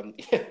anything from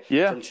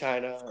from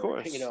China, of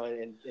course.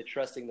 and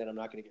trusting that I'm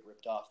not going to get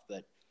ripped off.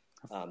 But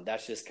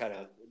that's just kind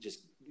of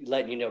just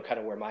letting you know kind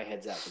of where my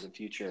head's at for the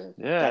future.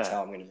 Yeah. That's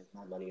how I'm going to make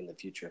my money in the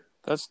future.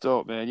 That's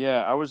dope, man.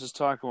 Yeah, I was just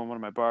talking with one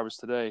of my barbers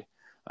today.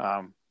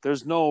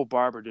 There's no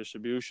barber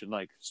distribution,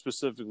 like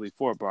specifically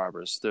for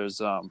barbers. There's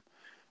the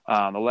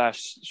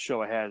last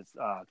show I had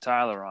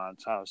Tyler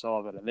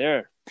Sullivan, and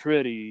they're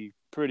pretty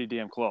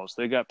damn close.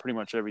 They got pretty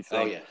much everything.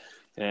 Oh, yeah.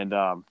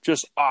 And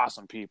just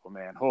awesome people,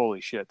 man.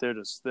 Holy shit. They're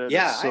just so...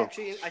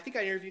 I think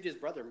I interviewed his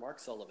brother, Mark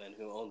Sullivan,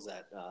 who owns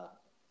that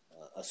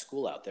a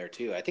school out there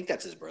too. I think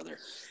that's his brother.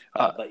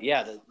 But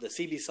yeah, the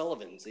CB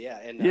Sullivans. Yeah.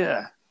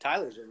 And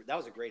Tyler's, that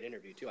was a great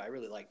interview too. I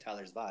really like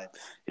Tyler's vibe.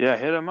 Yeah.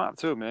 Hit him up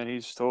too, man.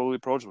 He's totally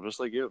approachable, just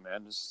like you,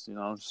 man. Just,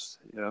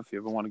 if you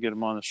ever want to get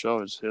him on the show,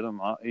 just hit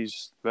him up.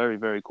 He's very,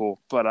 very cool.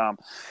 But,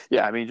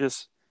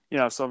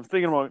 so I'm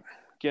thinking about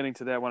getting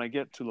to that when I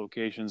get to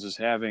locations is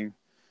having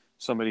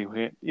somebody,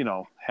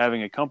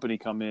 having a company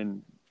come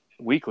in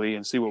weekly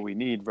and see what we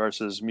need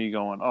versus me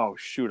going, oh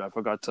shoot, I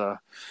forgot to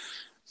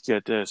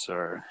get this,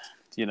 or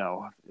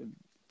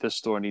this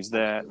store needs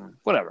that, and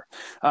whatever.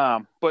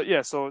 But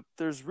yeah, so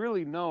there's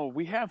really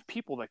we have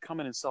people that come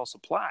in and sell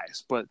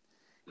supplies, but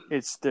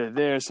they're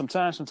there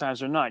sometimes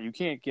they're not. You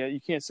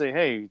can't say,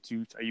 hey,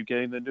 are you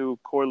getting the new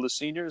cordless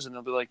seniors? And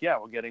they'll be like, yeah,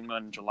 we're getting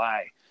them in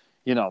July.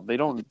 They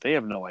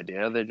have no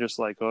idea. They're just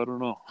like, oh, I don't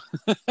know.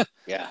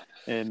 Yeah.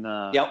 And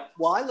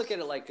well, I look at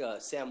it like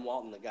Sam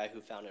Walton, the guy who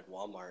founded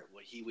Walmart.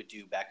 What he would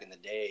do back in the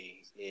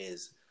day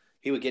is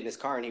he would get in his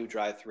car and he would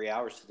drive 3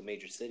 hours to the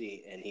major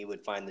city, and he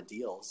would find the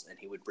deals and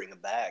he would bring them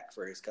back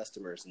for his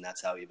customers. And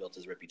that's how he built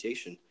his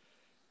reputation.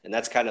 And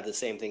that's kind of the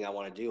same thing I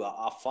want to do.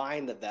 I'll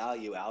find the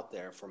value out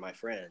there for my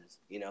friends,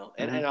 and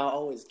I'll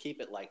always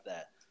keep it like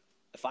that.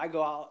 If I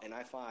go out and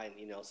I find,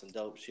 some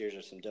dope shears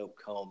or some dope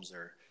combs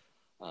or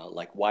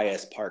like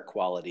YS Park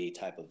quality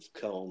type of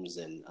combs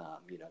and,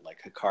 like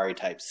Hikari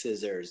type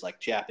scissors, like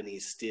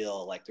Japanese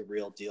steel, like the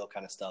real deal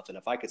kind of stuff. And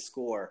if I could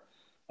score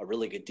a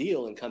really good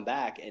deal and come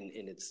back and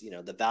it's,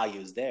 the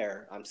value is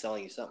there, I'm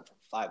selling you something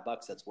for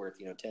 $5 that's worth,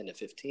 10 to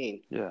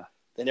 15. Yeah.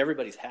 Then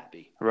everybody's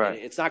happy. Right.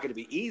 And it's not going to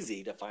be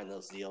easy to find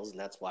those deals. And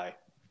that's why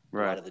a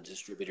lot of the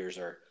distributors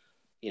are,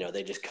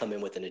 they just come in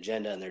with an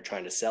agenda and they're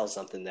trying to sell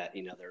something that,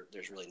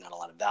 there's really not a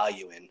lot of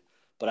value in.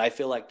 But I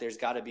feel like there's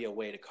got to be a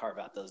way to carve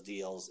out those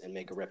deals and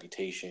make a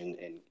reputation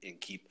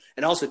and keep,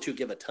 and also to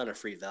give a ton of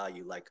free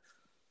value. Like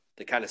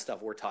the kind of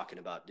stuff we're talking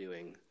about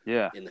doing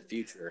in the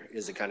future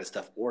is the kind of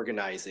stuff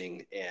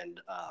organizing.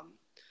 And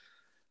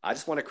I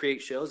just want to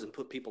create shows and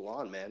put people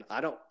on, man.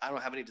 I don't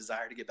have any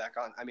desire to get back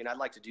on. I mean, I'd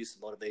like to do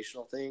some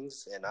motivational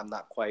things, and I'm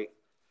not quite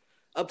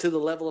up to the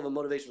level of a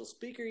motivational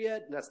speaker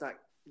yet. And that's not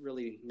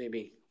really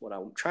maybe what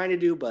I'm trying to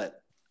do,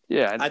 but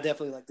yeah, I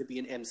definitely like to be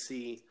an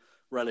MC,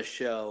 run a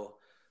show,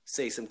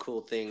 say some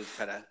cool things,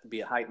 kind of be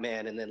a hype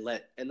man, and then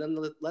let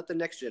the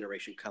next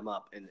generation come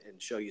up and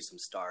show you some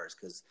stars.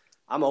 Because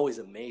I'm always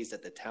amazed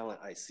at the talent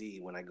I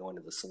see when I go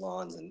into the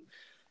salons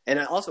and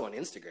also on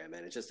Instagram,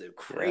 man. It's just a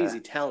crazy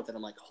talent that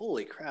I'm like,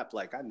 holy crap!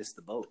 Like I missed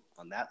the boat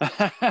on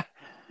that.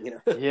 You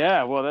know.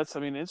 Yeah, well,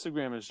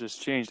 Instagram has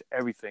just changed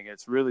everything.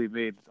 It's really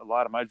made a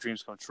lot of my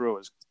dreams come true.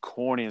 As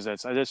corny as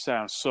that, I just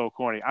sound so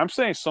corny. I'm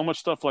saying so much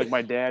stuff like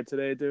my dad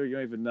today, dude. You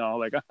don't even know.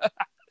 Like,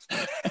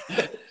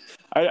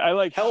 I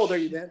like. How old are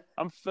you, man?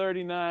 I'm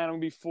 39. I'm gonna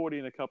be 40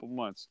 in a couple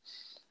months.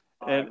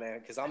 All right, man,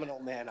 because I'm an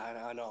old man.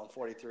 I know I'm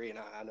 43, and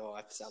I know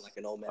I sound like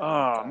an old man. Oh,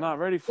 I'm not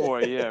ready for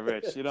it. Yeah,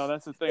 Rich. You know,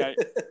 that's the thing.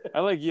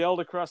 I like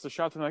yelled across the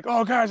shop and like,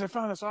 "Oh, guys, I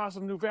found this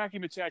awesome new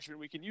vacuum attachment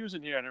we can use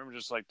in here." And everyone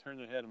just like turned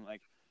their head. I'm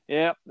like,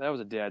 "Yeah, that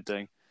was a dad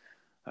thing."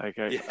 Like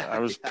I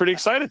was pretty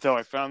excited though.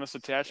 I found this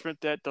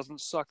attachment that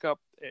doesn't suck up.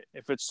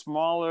 If it's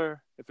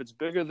smaller, if it's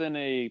bigger than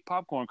a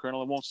popcorn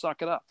kernel, it won't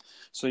suck it up.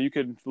 So you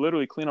could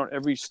literally clean out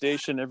every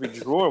station, every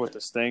drawer with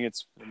this thing.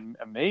 It's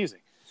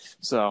amazing.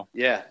 So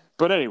yeah.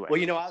 But anyway. Well,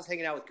 I was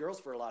hanging out with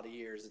girls for a lot of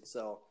years, and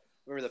so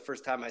I remember the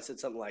first time I said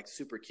something like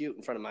 "super cute"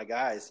 in front of my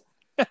guys.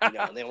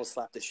 And they almost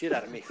slapped the shit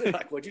out of me. They're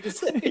like, "What'd you just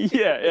say?"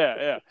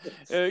 Yeah.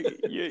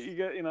 You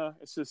got,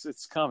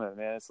 it's coming,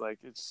 man. It's like,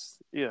 it's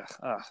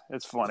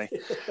funny.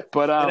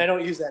 But and I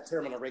don't use that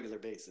term on a regular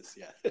basis.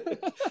 Yeah.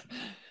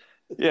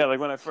 Yeah,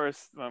 like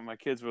when my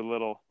kids were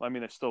little. I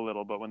mean, they're still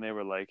little, but when they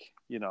were like,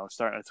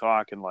 starting to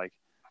talk and like,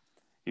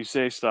 you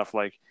say stuff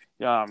like,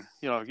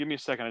 give me a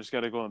second. I just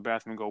got to go in the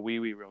bathroom and go wee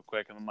wee real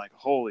quick. And I'm like,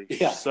 holy,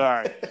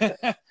 sorry.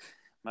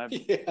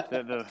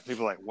 The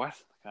people are like, what?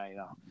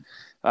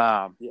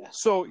 Yeah.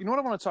 So, what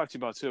I want to talk to you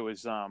about too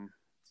is,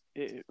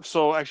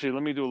 so actually,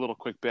 let me do a little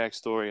quick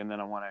backstory, and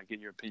then I want to get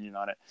your opinion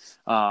on it.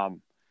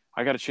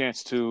 I got a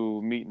chance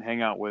to meet and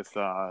hang out with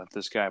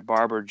this guy,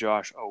 Barber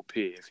Josh OP.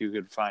 If you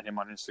could find him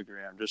on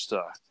Instagram, just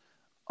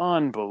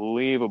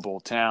unbelievable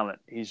talent.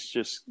 He's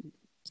just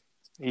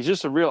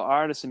a real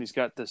artist, and he's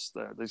got this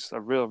a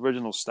real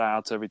original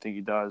style to everything he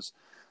does.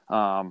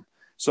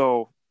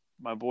 So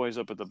my boys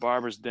up at the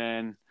Barber's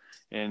Den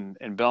in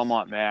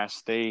Belmont,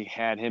 Mass, they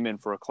had him in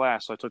for a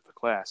class, so I took the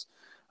class.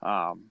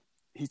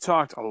 He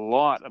talked a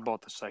lot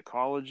about the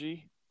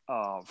psychology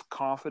of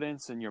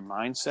confidence and your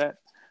mindset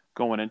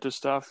going into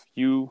stuff.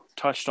 You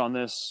touched on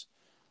this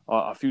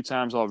a few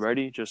times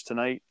already just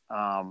tonight,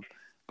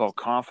 about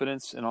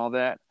confidence and all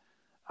that.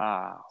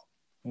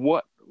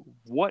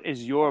 What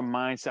is your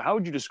mindset? How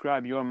would you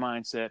describe your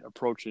mindset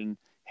approaching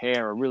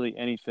hair or really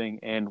anything?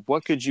 And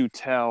what could you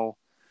tell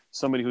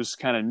somebody who's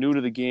kind of new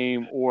to the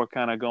game or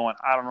kind of going,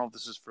 I don't know if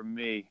this is for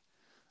me,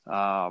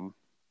 about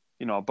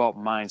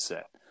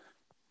mindset?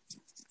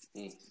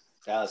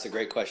 That's a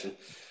great question.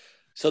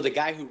 So the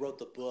guy who wrote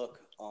the book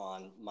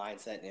on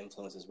mindset and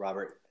influence is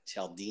Robert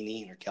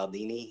Cialdini.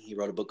 He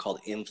wrote a book called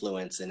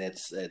Influence, and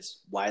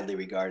it's widely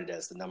regarded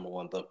as the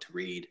 #1 book to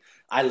read.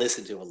 I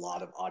listen to a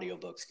lot of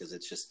audiobooks because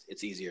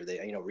it's easier.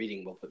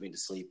 Reading will put me to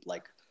sleep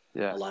like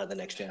a lot of the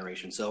next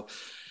generation. So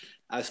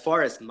as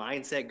far as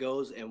mindset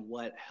goes, and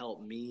what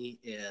helped me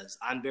is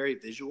I'm very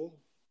visual,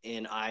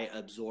 and I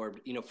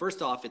absorbed,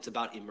 first off, it's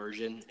about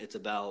immersion. It's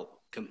about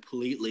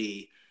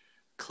completely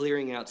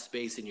clearing out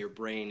space in your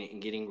brain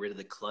and getting rid of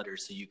the clutter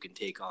so you can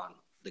take on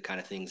the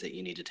kind of things that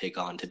you need to take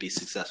on to be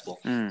successful.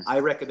 I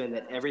recommend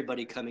that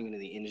everybody coming into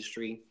the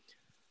industry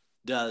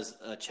does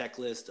a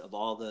checklist of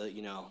all the,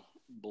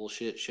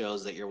 bullshit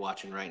shows that you're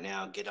watching right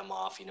now, get them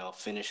off,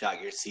 finish out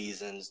your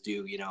seasons,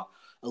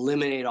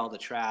 eliminate all the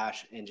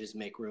trash and just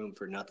make room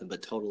for nothing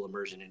but total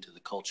immersion into the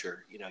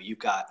culture. You've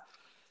got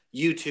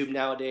YouTube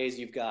nowadays,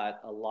 you've got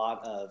a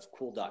lot of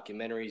cool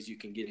documentaries you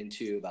can get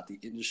into about the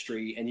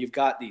industry, and you've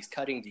got these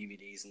cutting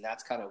DVDs, and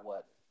that's kind of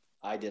what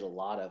I did a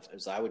lot of,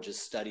 is I would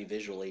just study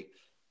visually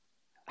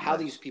how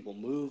these people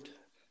moved,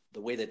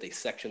 the way that they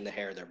section the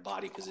hair, their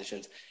body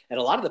positions. And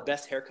a lot of the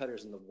best hair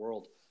cutters in the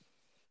world,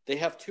 they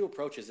have two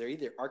approaches. They're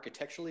either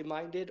architecturally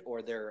minded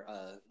or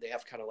they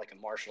have kind of like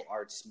a martial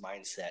arts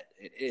mindset.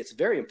 It's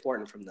very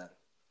important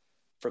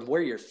from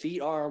where your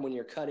feet are when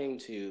you're cutting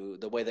to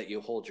the way that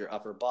you hold your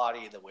upper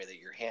body, the way that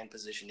your hand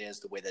position is,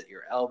 the way that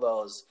your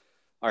elbows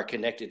are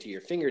connected to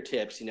your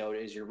fingertips.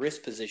 Is your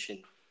wrist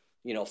position,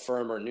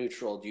 firm or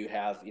neutral? Do you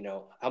have,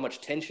 how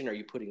much tension are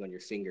you putting on your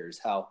fingers?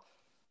 How,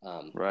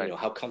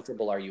 how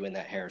comfortable are you in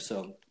that hair?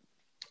 So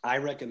I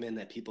recommend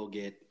that people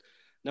get,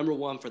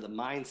 #1 for the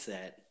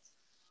mindset,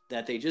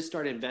 that they just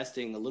start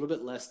investing a little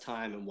bit less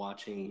time in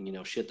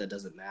watching, shit that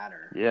doesn't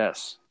matter.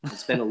 Yes. And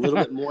spend a little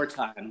bit more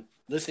time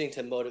listening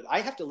to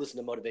I have to listen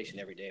to motivation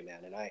every day,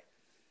 man. And I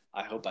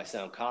hope I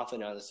sound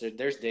confident on this.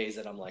 There's days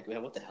that I'm like,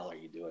 man, what the hell are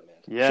you doing, man?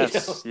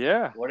 Yes.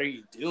 Yeah. What are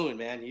you doing,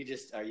 man?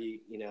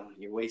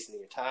 You're wasting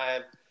your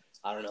time.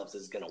 I don't know if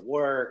this is going to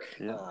work.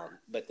 Yeah.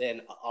 But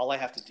then all I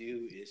have to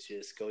do is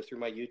just go through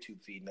my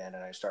YouTube feed, man.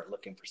 And I start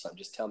looking for something.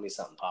 Just tell me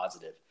something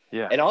positive.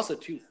 Yeah. And also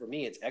too, for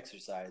me, it's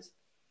exercise.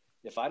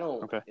 If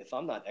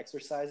I'm not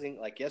exercising,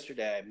 like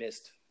yesterday, I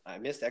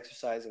missed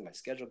exercising. My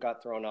schedule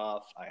got thrown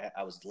off.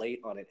 I was late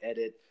on an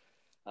edit.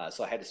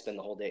 So I had to spend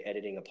the whole day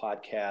editing a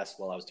podcast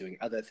while I was doing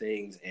other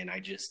things. And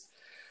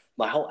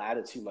my whole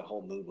attitude, my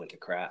whole mood went to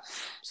crap.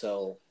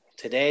 So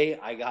today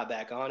I got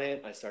back on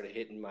it. I started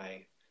hitting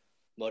my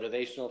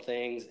motivational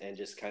things and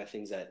just kind of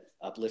things that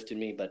uplifted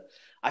me. But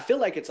I feel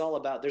like it's all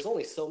about, there's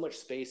only so much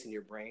space in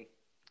your brain.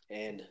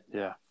 And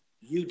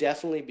you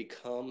definitely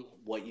become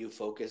what you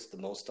focus the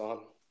most on.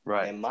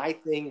 Right. And my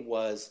thing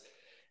was,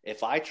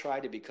 if I try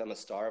to become a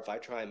star, if I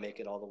try and make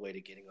it all the way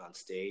to getting on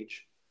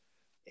stage,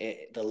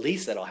 the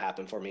least that'll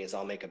happen for me is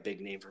I'll make a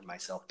big name for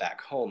myself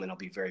back home, and I'll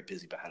be very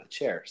busy behind the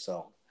chair.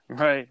 So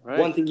Right.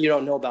 one thing you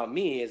don't know about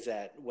me is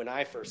that when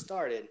I first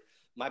started,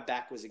 my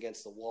back was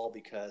against the wall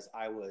because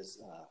I was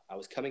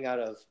coming out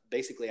of,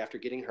 basically after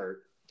getting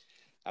hurt,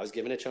 I was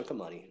given a chunk of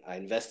money. I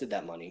invested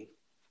that money.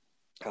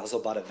 I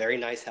also bought a very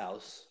nice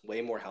house,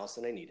 way more house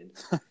than I needed.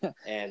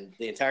 And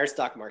the entire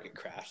stock market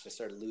crashed. I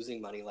started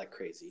losing money like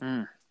crazy.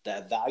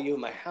 The value of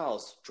my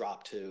house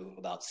dropped to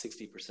about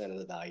 60% of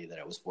the value that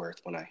it was worth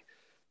when I,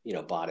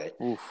 bought it.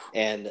 Oof.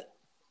 And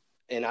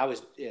I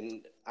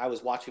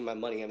was watching my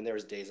money. I mean, there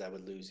was days I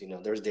would lose,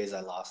 there was days I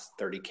lost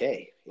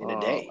 30K in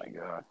a day. Oh my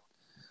God.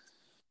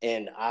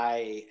 And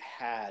I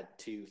had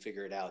to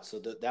figure it out. So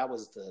that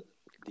was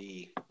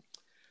the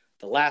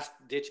last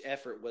ditch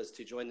effort was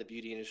to join the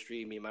beauty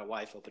industry. Me and my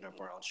wife opened up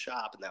our own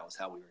shop, and that was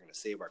how we were going to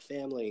save our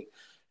family.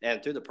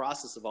 And through the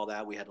process of all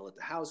that, we had to let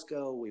the house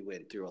go. We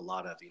went through a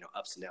lot of,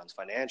 ups and downs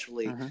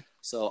financially. Mm-hmm.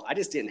 So I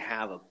just didn't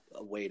have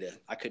a way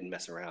I couldn't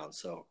mess around.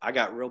 So I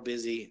got real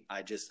busy.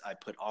 I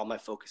put all my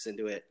focus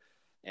into it.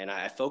 And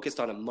I focused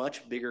on a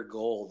much bigger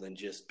goal than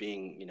just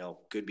being,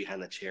 good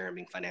behind the chair and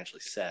being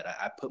financially set.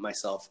 I put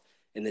myself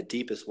in the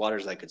deepest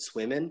waters I could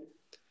swim in.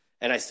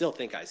 And I still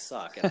think I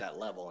suck at that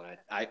level. And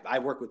I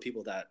work with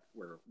people that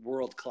were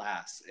world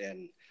class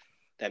and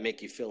that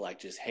make you feel like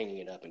just hanging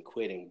it up and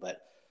quitting.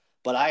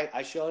 But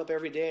I showed up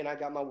every day and I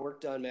got my work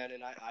done, man.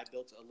 And I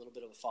built a little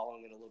bit of a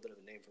following and a little bit of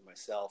a name for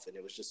myself. And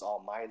it was just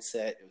all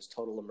mindset. It was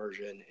total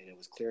immersion, and it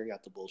was clearing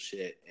out the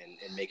bullshit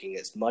and making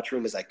as much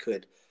room as I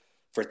could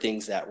for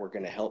things that were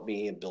going to help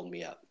me and build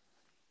me up.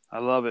 I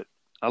love it.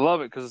 I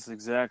love it because it's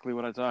exactly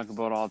what I talk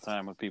about all the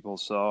time with people.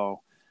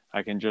 So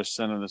I can just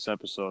send them this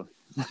episode.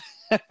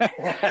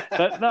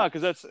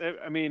 Because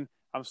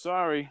I'm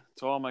sorry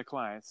to all my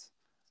clients.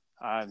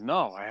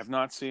 No, I have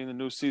not seen the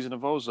new season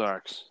of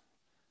Ozarks.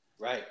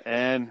 Right.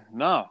 And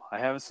no, I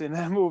haven't seen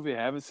that movie.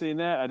 I haven't seen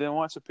that. I didn't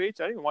watch the Patriots.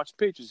 I didn't even watch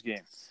the Patriots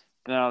game.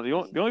 Now, the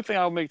only thing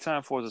I'll make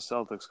time for is the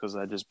Celtics because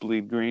I just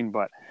bleed green.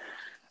 But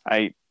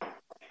it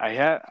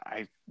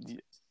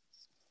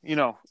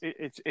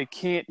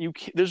can't.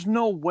 There's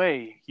no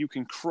way you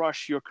can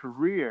crush your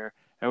career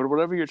and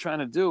whatever you're trying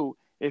to do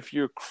if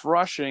you're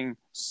crushing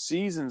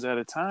seasons at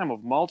a time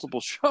of multiple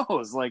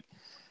shows. Right.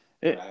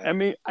 I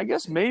mean, I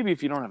guess maybe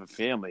if you don't have a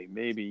family,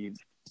 maybe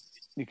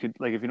you could,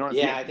 like, if you don't.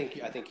 Yeah, I think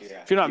you're right.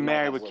 If you're not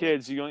married with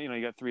kids,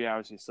 you got 3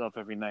 hours to yourself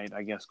every night.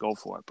 I guess go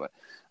for it. But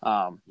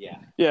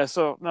yeah.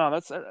 So no,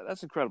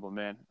 that's incredible,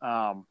 man.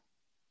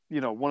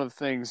 One of the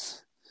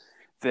things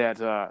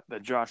that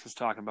Josh was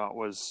talking about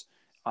was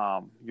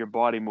your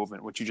body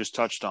movement, which you just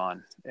touched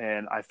on,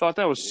 and I thought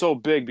that was so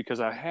big because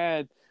I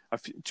had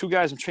two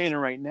guys I'm training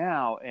right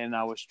now, and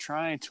I was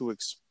trying to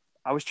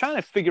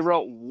figure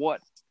out what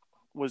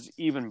was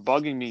even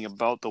bugging me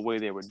about the way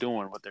they were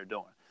doing what they're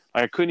doing.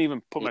 Like, I couldn't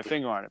even put my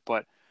finger on it,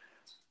 but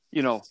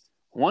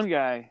one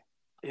guy,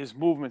 his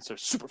movements are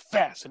super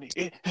fast, and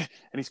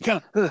he's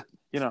kind of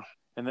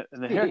and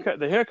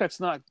the haircut's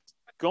not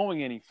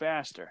going any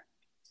faster.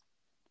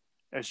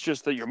 It's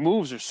just that your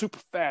moves are super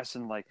fast,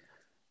 and like,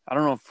 I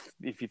don't know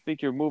if you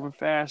think you're moving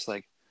fast,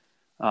 like,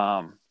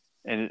 I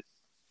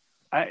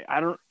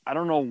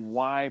don't know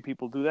why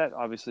people do that.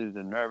 Obviously,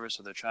 they're nervous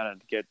or they're trying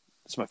to get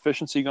some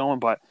efficiency going.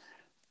 But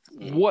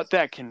what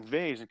that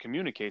conveys and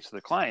communicates to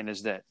the client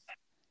is that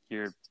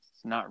you're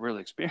not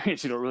really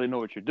experienced. You don't really know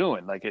what you're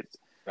doing. Like,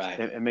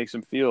 it makes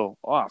them feel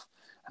off.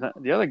 And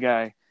the other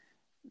guy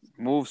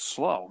moves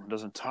slow,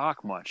 doesn't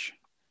talk much,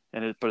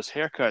 but his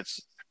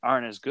haircuts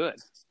aren't as good.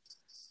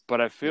 But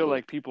I feel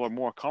like people are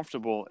more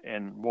comfortable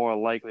and more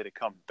likely to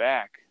come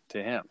back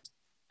to him.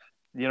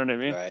 You know what I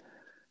mean? Right.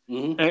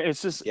 Mm-hmm.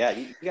 It's just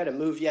you got to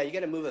move. Yeah, you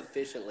got to move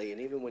efficiently,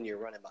 and even when you're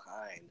running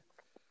behind,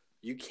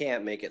 you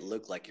can't make it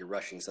look like you're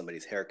rushing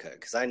somebody's haircut.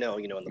 Because I know,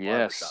 in the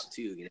barbershop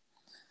too,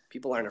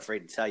 people aren't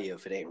afraid to tell you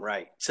if it ain't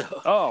right. So,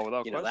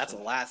 without question. That's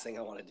the last thing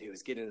I want to do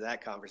is get into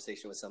that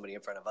conversation with somebody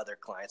in front of other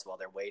clients while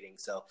they're waiting.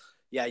 So,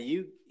 yeah,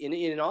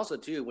 and also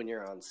too, when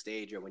you're on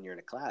stage or when you're in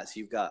a class,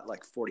 you've got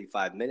like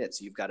 45 minutes.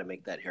 You've got to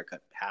make that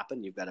haircut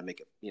happen. You've got to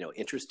make it,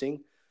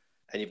 interesting,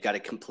 and you've got to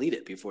complete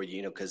it before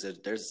because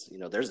there's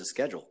a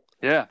schedule.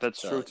 Yeah,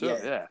 that's true too.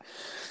 Yeah.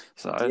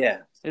 So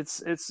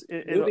it's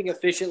moving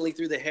efficiently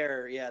through the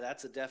hair. Yeah,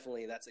 that's a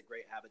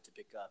great habit to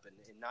pick up, and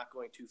not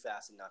going too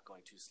fast and not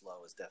going too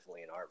slow is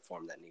definitely an art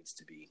form that needs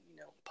to be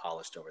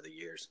polished over the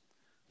years.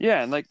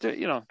 Yeah, and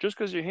just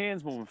because your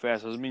hand's moving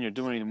fast doesn't mean you're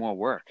doing any more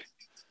work.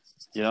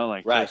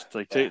 Right. Just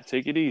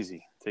take it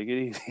easy. Take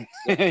it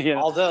easy.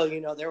 Although,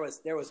 there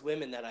was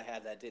women that I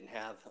had that didn't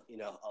have,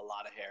 a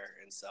lot of hair.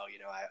 And so,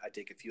 I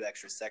take a few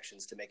extra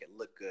sections to make it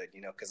look good,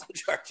 because I'm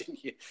charging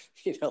you,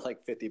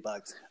 like $50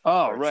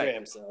 for a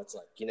trim. So it's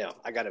like,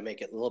 I got to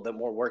make it a little bit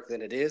more work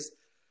than it is.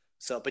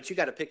 So, but you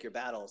got to pick your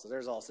battles. So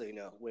there's also,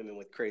 women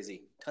with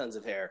crazy tons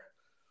of hair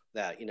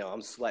that,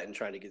 I'm sweating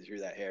trying to get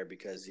through that hair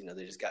because,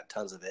 they just got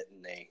tons of it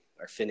and they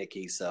are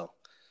finicky. So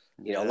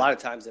You know, a lot of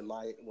times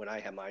when I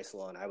had my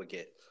salon, I would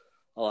get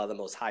a lot of the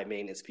most high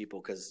maintenance people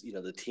because, you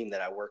know, the team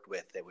that I worked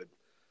with, they would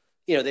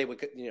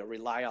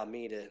rely on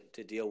me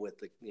to deal with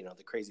the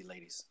crazy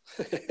ladies.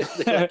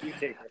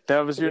 Like,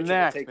 that was your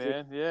knack,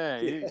 man. Yeah,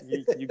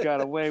 you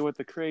got away with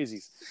the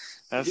crazies.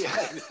 That's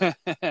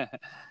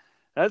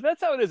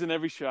how it is in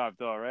every shop,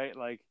 though, right?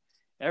 Like,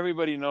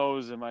 everybody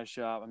knows in my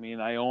shop. I mean,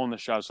 I own the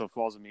shop, so it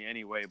falls on me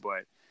anyway.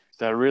 But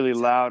the really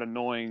loud,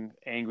 annoying,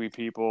 angry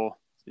people,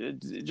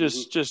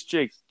 just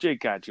Jake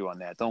got you on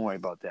that. Don't worry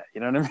about that.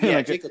 You know what I mean? Yeah,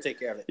 like, Jake will take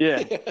care of it.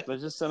 Yeah,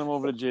 let's just send him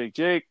over to Jake.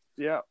 Jake,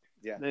 yeah.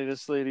 Hey,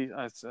 this lady,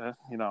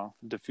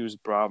 diffuse the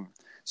problem.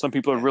 Some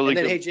people are really. And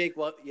then, good. Hey, Jake,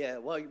 while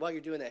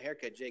you're doing that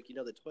haircut, Jake, you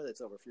know the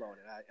toilet's overflowing,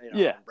 and I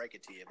don't break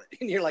it to you, but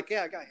and you're like,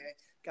 yeah, I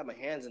got my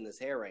hands in this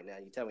hair right now.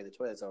 You tell me the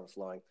toilet's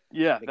overflowing.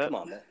 Yeah, I mean, come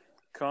on, man.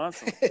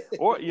 Constantly.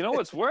 Or you know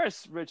what's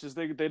worse, Rich, is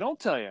they don't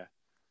tell you.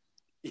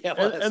 Yeah,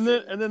 well, and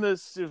then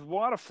there's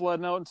water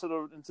flooding out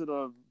into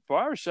the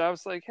barbershop.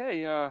 It's like,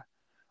 hey, I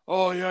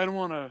didn't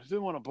want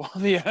to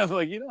bother you. I'm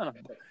like,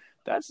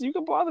 you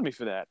can bother me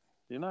for that.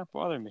 You're not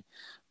bothering me.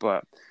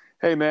 But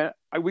hey, man,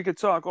 we could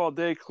talk all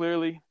day.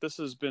 Clearly, this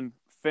has been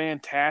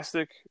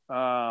fantastic.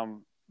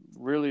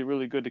 Really,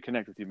 really good to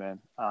connect with you, man.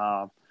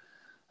 I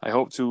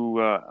hope to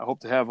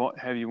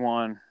have you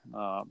on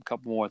a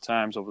couple more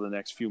times over the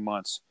next few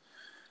months.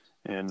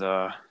 And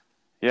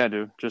yeah,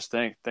 dude, just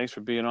thanks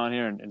for being on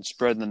here and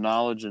spreading the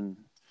knowledge and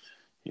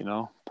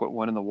put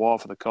one in the wall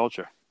for the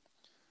culture.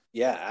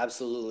 Yeah,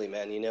 absolutely,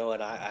 man. You know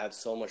what? I have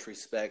so much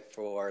respect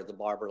for the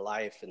barber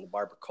life and the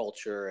barber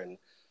culture, and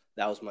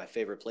that was my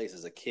favorite place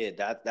as a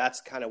kid. That's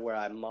kind of where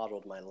I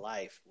modeled my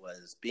life,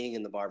 was being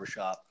in the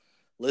barbershop,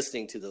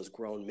 listening to those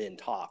grown men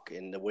talk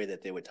and the way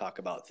that they would talk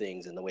about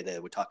things and the way that they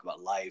would talk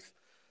about life.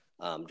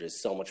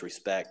 Just so much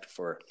respect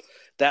for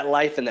that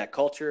life and that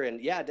culture.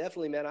 And yeah,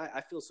 definitely, man,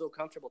 I feel so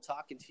comfortable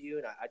talking to you.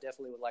 And I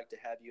definitely would like to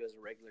have you as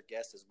a regular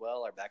guest as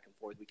well, or back and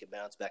forth. We can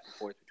bounce back and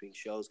forth between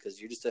shows because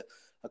you're just a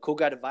cool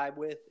guy to vibe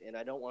with. And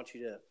I don't want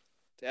you to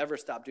ever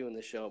stop doing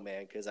this show,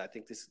 man, because I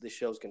think this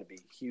show is going to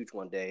be huge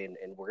one day, and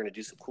we're going to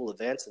do some cool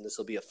events, and this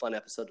will be a fun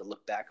episode to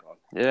look back on.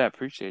 Yeah, I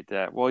appreciate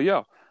that.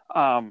 Well,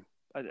 I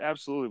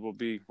absolutely will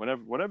be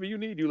whatever you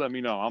need. You let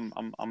me know. I'm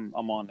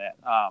on that.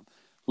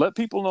 Let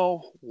people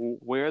know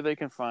where they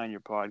can find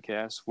your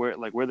podcast,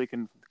 where they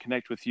can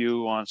connect with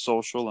you on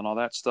social and all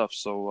that stuff.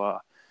 So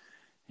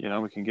they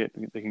can get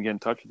in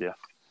touch with you.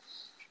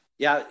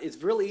 Yeah, it's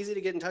really easy to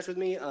get in touch with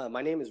me.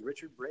 My name is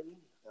Richard Britton.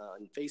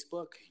 On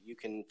Facebook, you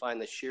can find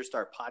the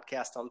Shearstar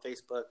Podcast on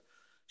Facebook.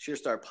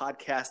 Shearstar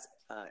Podcast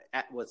at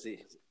I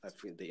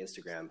forget the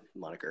Instagram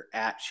moniker,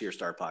 at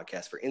Shearstar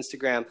Podcast for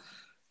Instagram.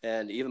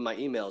 And even my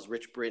email is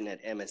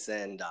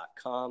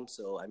richbritton@msn.com.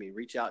 So, I mean,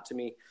 reach out to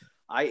me.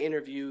 I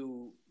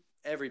interview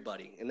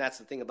everybody, and that's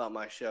the thing about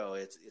my show.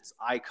 It's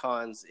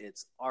icons,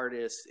 it's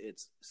artists,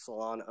 it's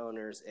salon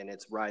owners, and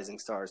it's rising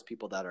stars,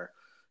 people that are,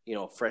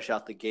 fresh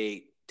out the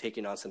gate,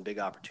 taking on some big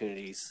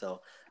opportunities.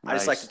 So nice. I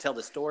just like to tell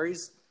the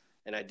stories,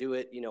 and I do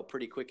it,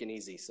 pretty quick and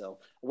easy. So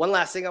one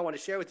last thing I want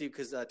to share with you,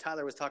 because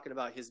Tyler was talking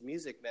about his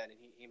music, man, and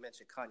he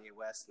mentioned Kanye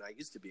West, and I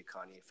used to be a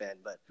Kanye fan,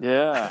 but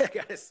yeah, I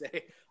gotta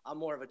say, I'm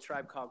more of a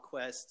Tribe Called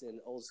Quest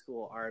and old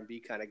school R&B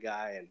kind of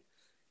guy, and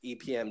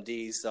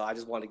EPMD. So I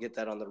just want to get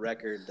that on the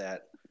record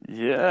that I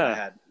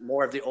had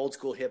more of the old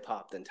school hip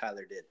hop than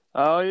Tyler did.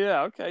 Oh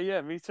yeah, okay,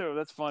 yeah, me too.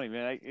 That's funny,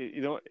 man.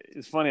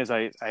 It's funny as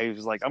I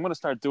was like, I'm gonna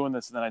start doing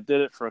this, and then I did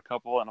it for a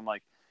couple, and I'm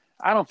like,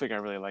 I don't think I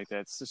really like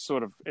that. It's just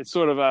sort of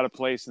out of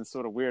place and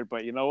sort of weird.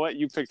 But you know what?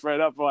 You picked right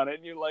up on it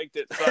and you liked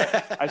it. So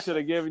I should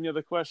have given you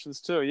the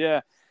questions too.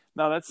 Yeah.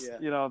 No, that's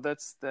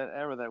that's that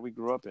era that we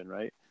grew up in,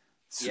 right?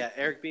 Yeah,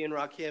 Eric B. and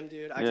Rakim,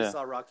 dude. I just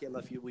saw Rakim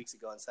a few weeks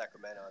ago in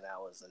Sacramento, and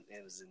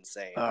it was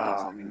insane.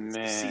 Oh, man.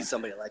 To see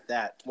somebody like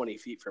that 20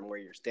 feet from where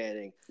you're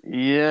standing.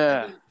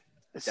 Yeah. I mean,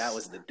 that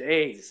was the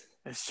days.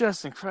 It's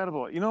just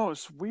incredible.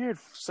 It's a weird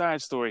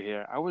side story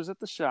here. I was at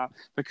the shop.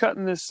 They're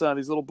cutting these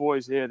little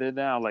boys' hair. They're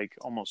now like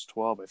almost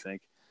 12, I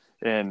think.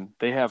 And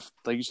they have,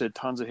 like you said,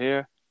 tons of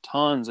hair.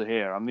 Tons of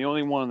hair. I'm the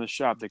only one in the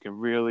shop that can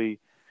really,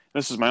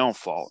 this is my own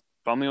fault,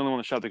 but I'm the only one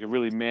in the shop that can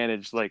really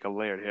manage like a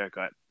layered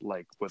haircut,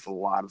 like with a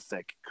lot of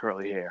thick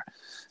curly hair.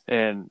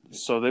 And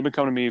so they've been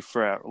coming to me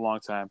for a long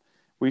time.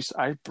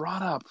 I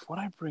brought up, what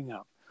did I bring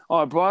up? Oh,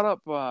 I brought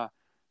up,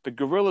 the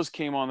Gorillas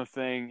came on the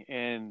thing,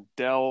 and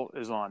Del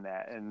is on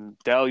that. And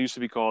Del used to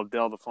be called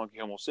Del the Funky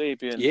Homo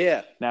Sapien.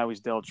 Yeah. Now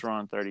he's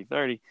Deltron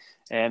 3030.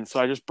 And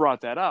so I just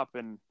brought that up,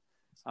 and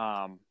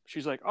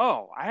she's like,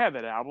 oh, I have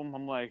that album.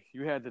 I'm like,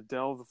 you had the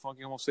Del the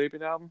Funky Homo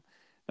Sapien album?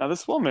 Now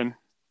this woman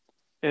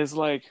is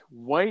like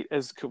white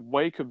as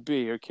white could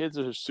be. Her kids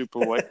are super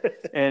white.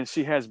 And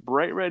she has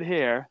bright red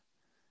hair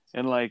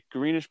and like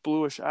greenish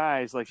bluish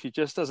eyes. Like she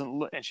just doesn't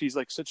look, and she's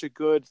like such a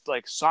good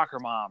like soccer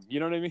mom. You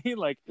know what I mean?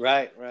 Like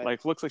right.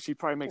 Like looks like she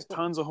probably makes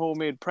tons of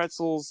homemade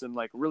pretzels and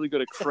like really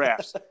good at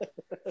crafts.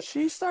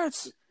 She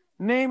starts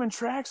naming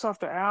tracks off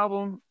the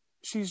album.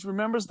 She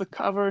remembers the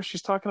cover.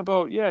 She's talking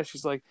about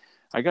she's like,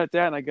 I got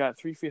that and I got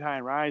 3 Feet High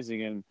and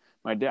Rising. And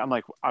my dad, I'm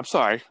like, I'm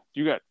sorry,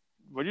 you got,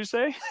 what'd you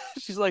say?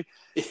 She's like,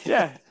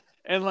 yeah.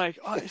 And like,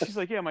 she's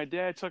like, yeah, my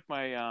dad took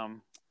my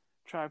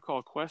Tribe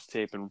Called Quest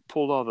tape and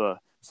pulled all the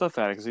stuff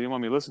out because he didn't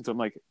want me to listen to it. I'm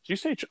like, did you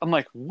say? I'm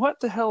like, what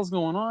the hell's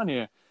going on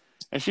here?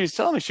 And she's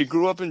telling me she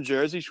grew up in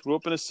Jersey. She grew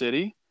up in a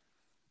city,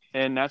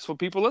 and that's what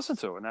people listen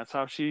to, and that's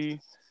how she.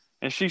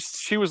 And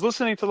she was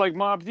listening to like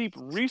Mobb Deep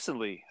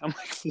recently. I'm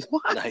like,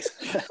 what? Nice.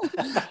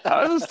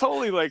 I was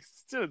totally like,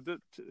 dude,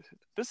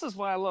 this is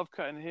why I love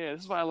cutting hair.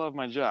 This is why I love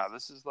my job.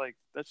 This is like,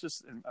 that's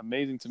just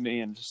amazing to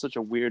me, and just such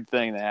a weird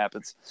thing that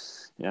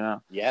happens, you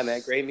know? Yeah, man.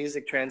 Great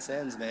music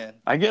transcends, man.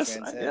 I guess,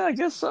 Transcends. yeah, I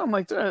guess so. I'm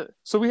like,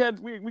 so we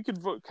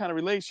could kind of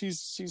relate.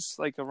 She's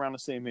like around the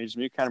same age as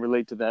me. Kind of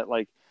relate to that,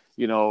 like,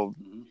 you know,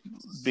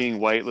 being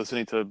white,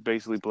 listening to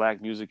basically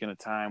black music in a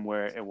time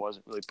where it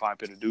wasn't really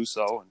popular to do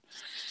so, and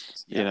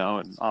you know,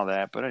 and all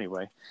that. But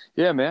anyway,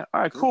 yeah, man.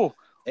 All right, cool.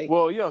 Hey,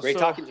 Well, yo, great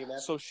talking to you, man.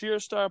 So Sheer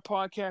Star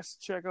Podcast,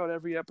 check out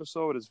every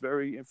episode. It's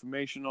very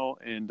informational,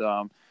 and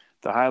the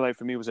highlight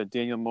for me was that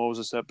Daniel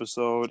Moses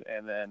episode,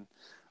 and then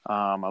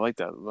I like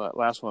that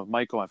last one with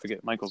Michael. I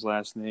forget Michael's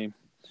last name.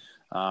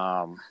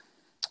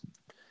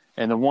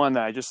 And the one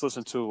that I just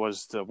listened to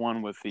was the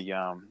one with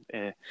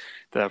the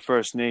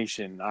First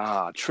Nation,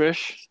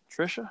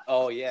 Trisha.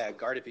 Oh yeah,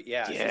 Gardapi.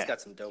 Yeah, she's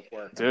got some dope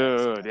work.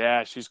 Dude,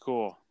 yeah, she's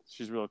cool.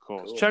 She's real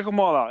cool. So check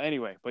them all out.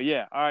 Anyway, but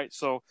yeah, all right.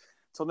 So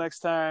until next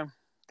time,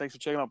 thanks for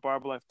checking out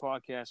Barber Life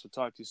Podcast. We'll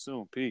talk to you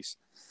soon. Peace.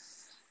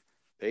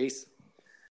 Peace.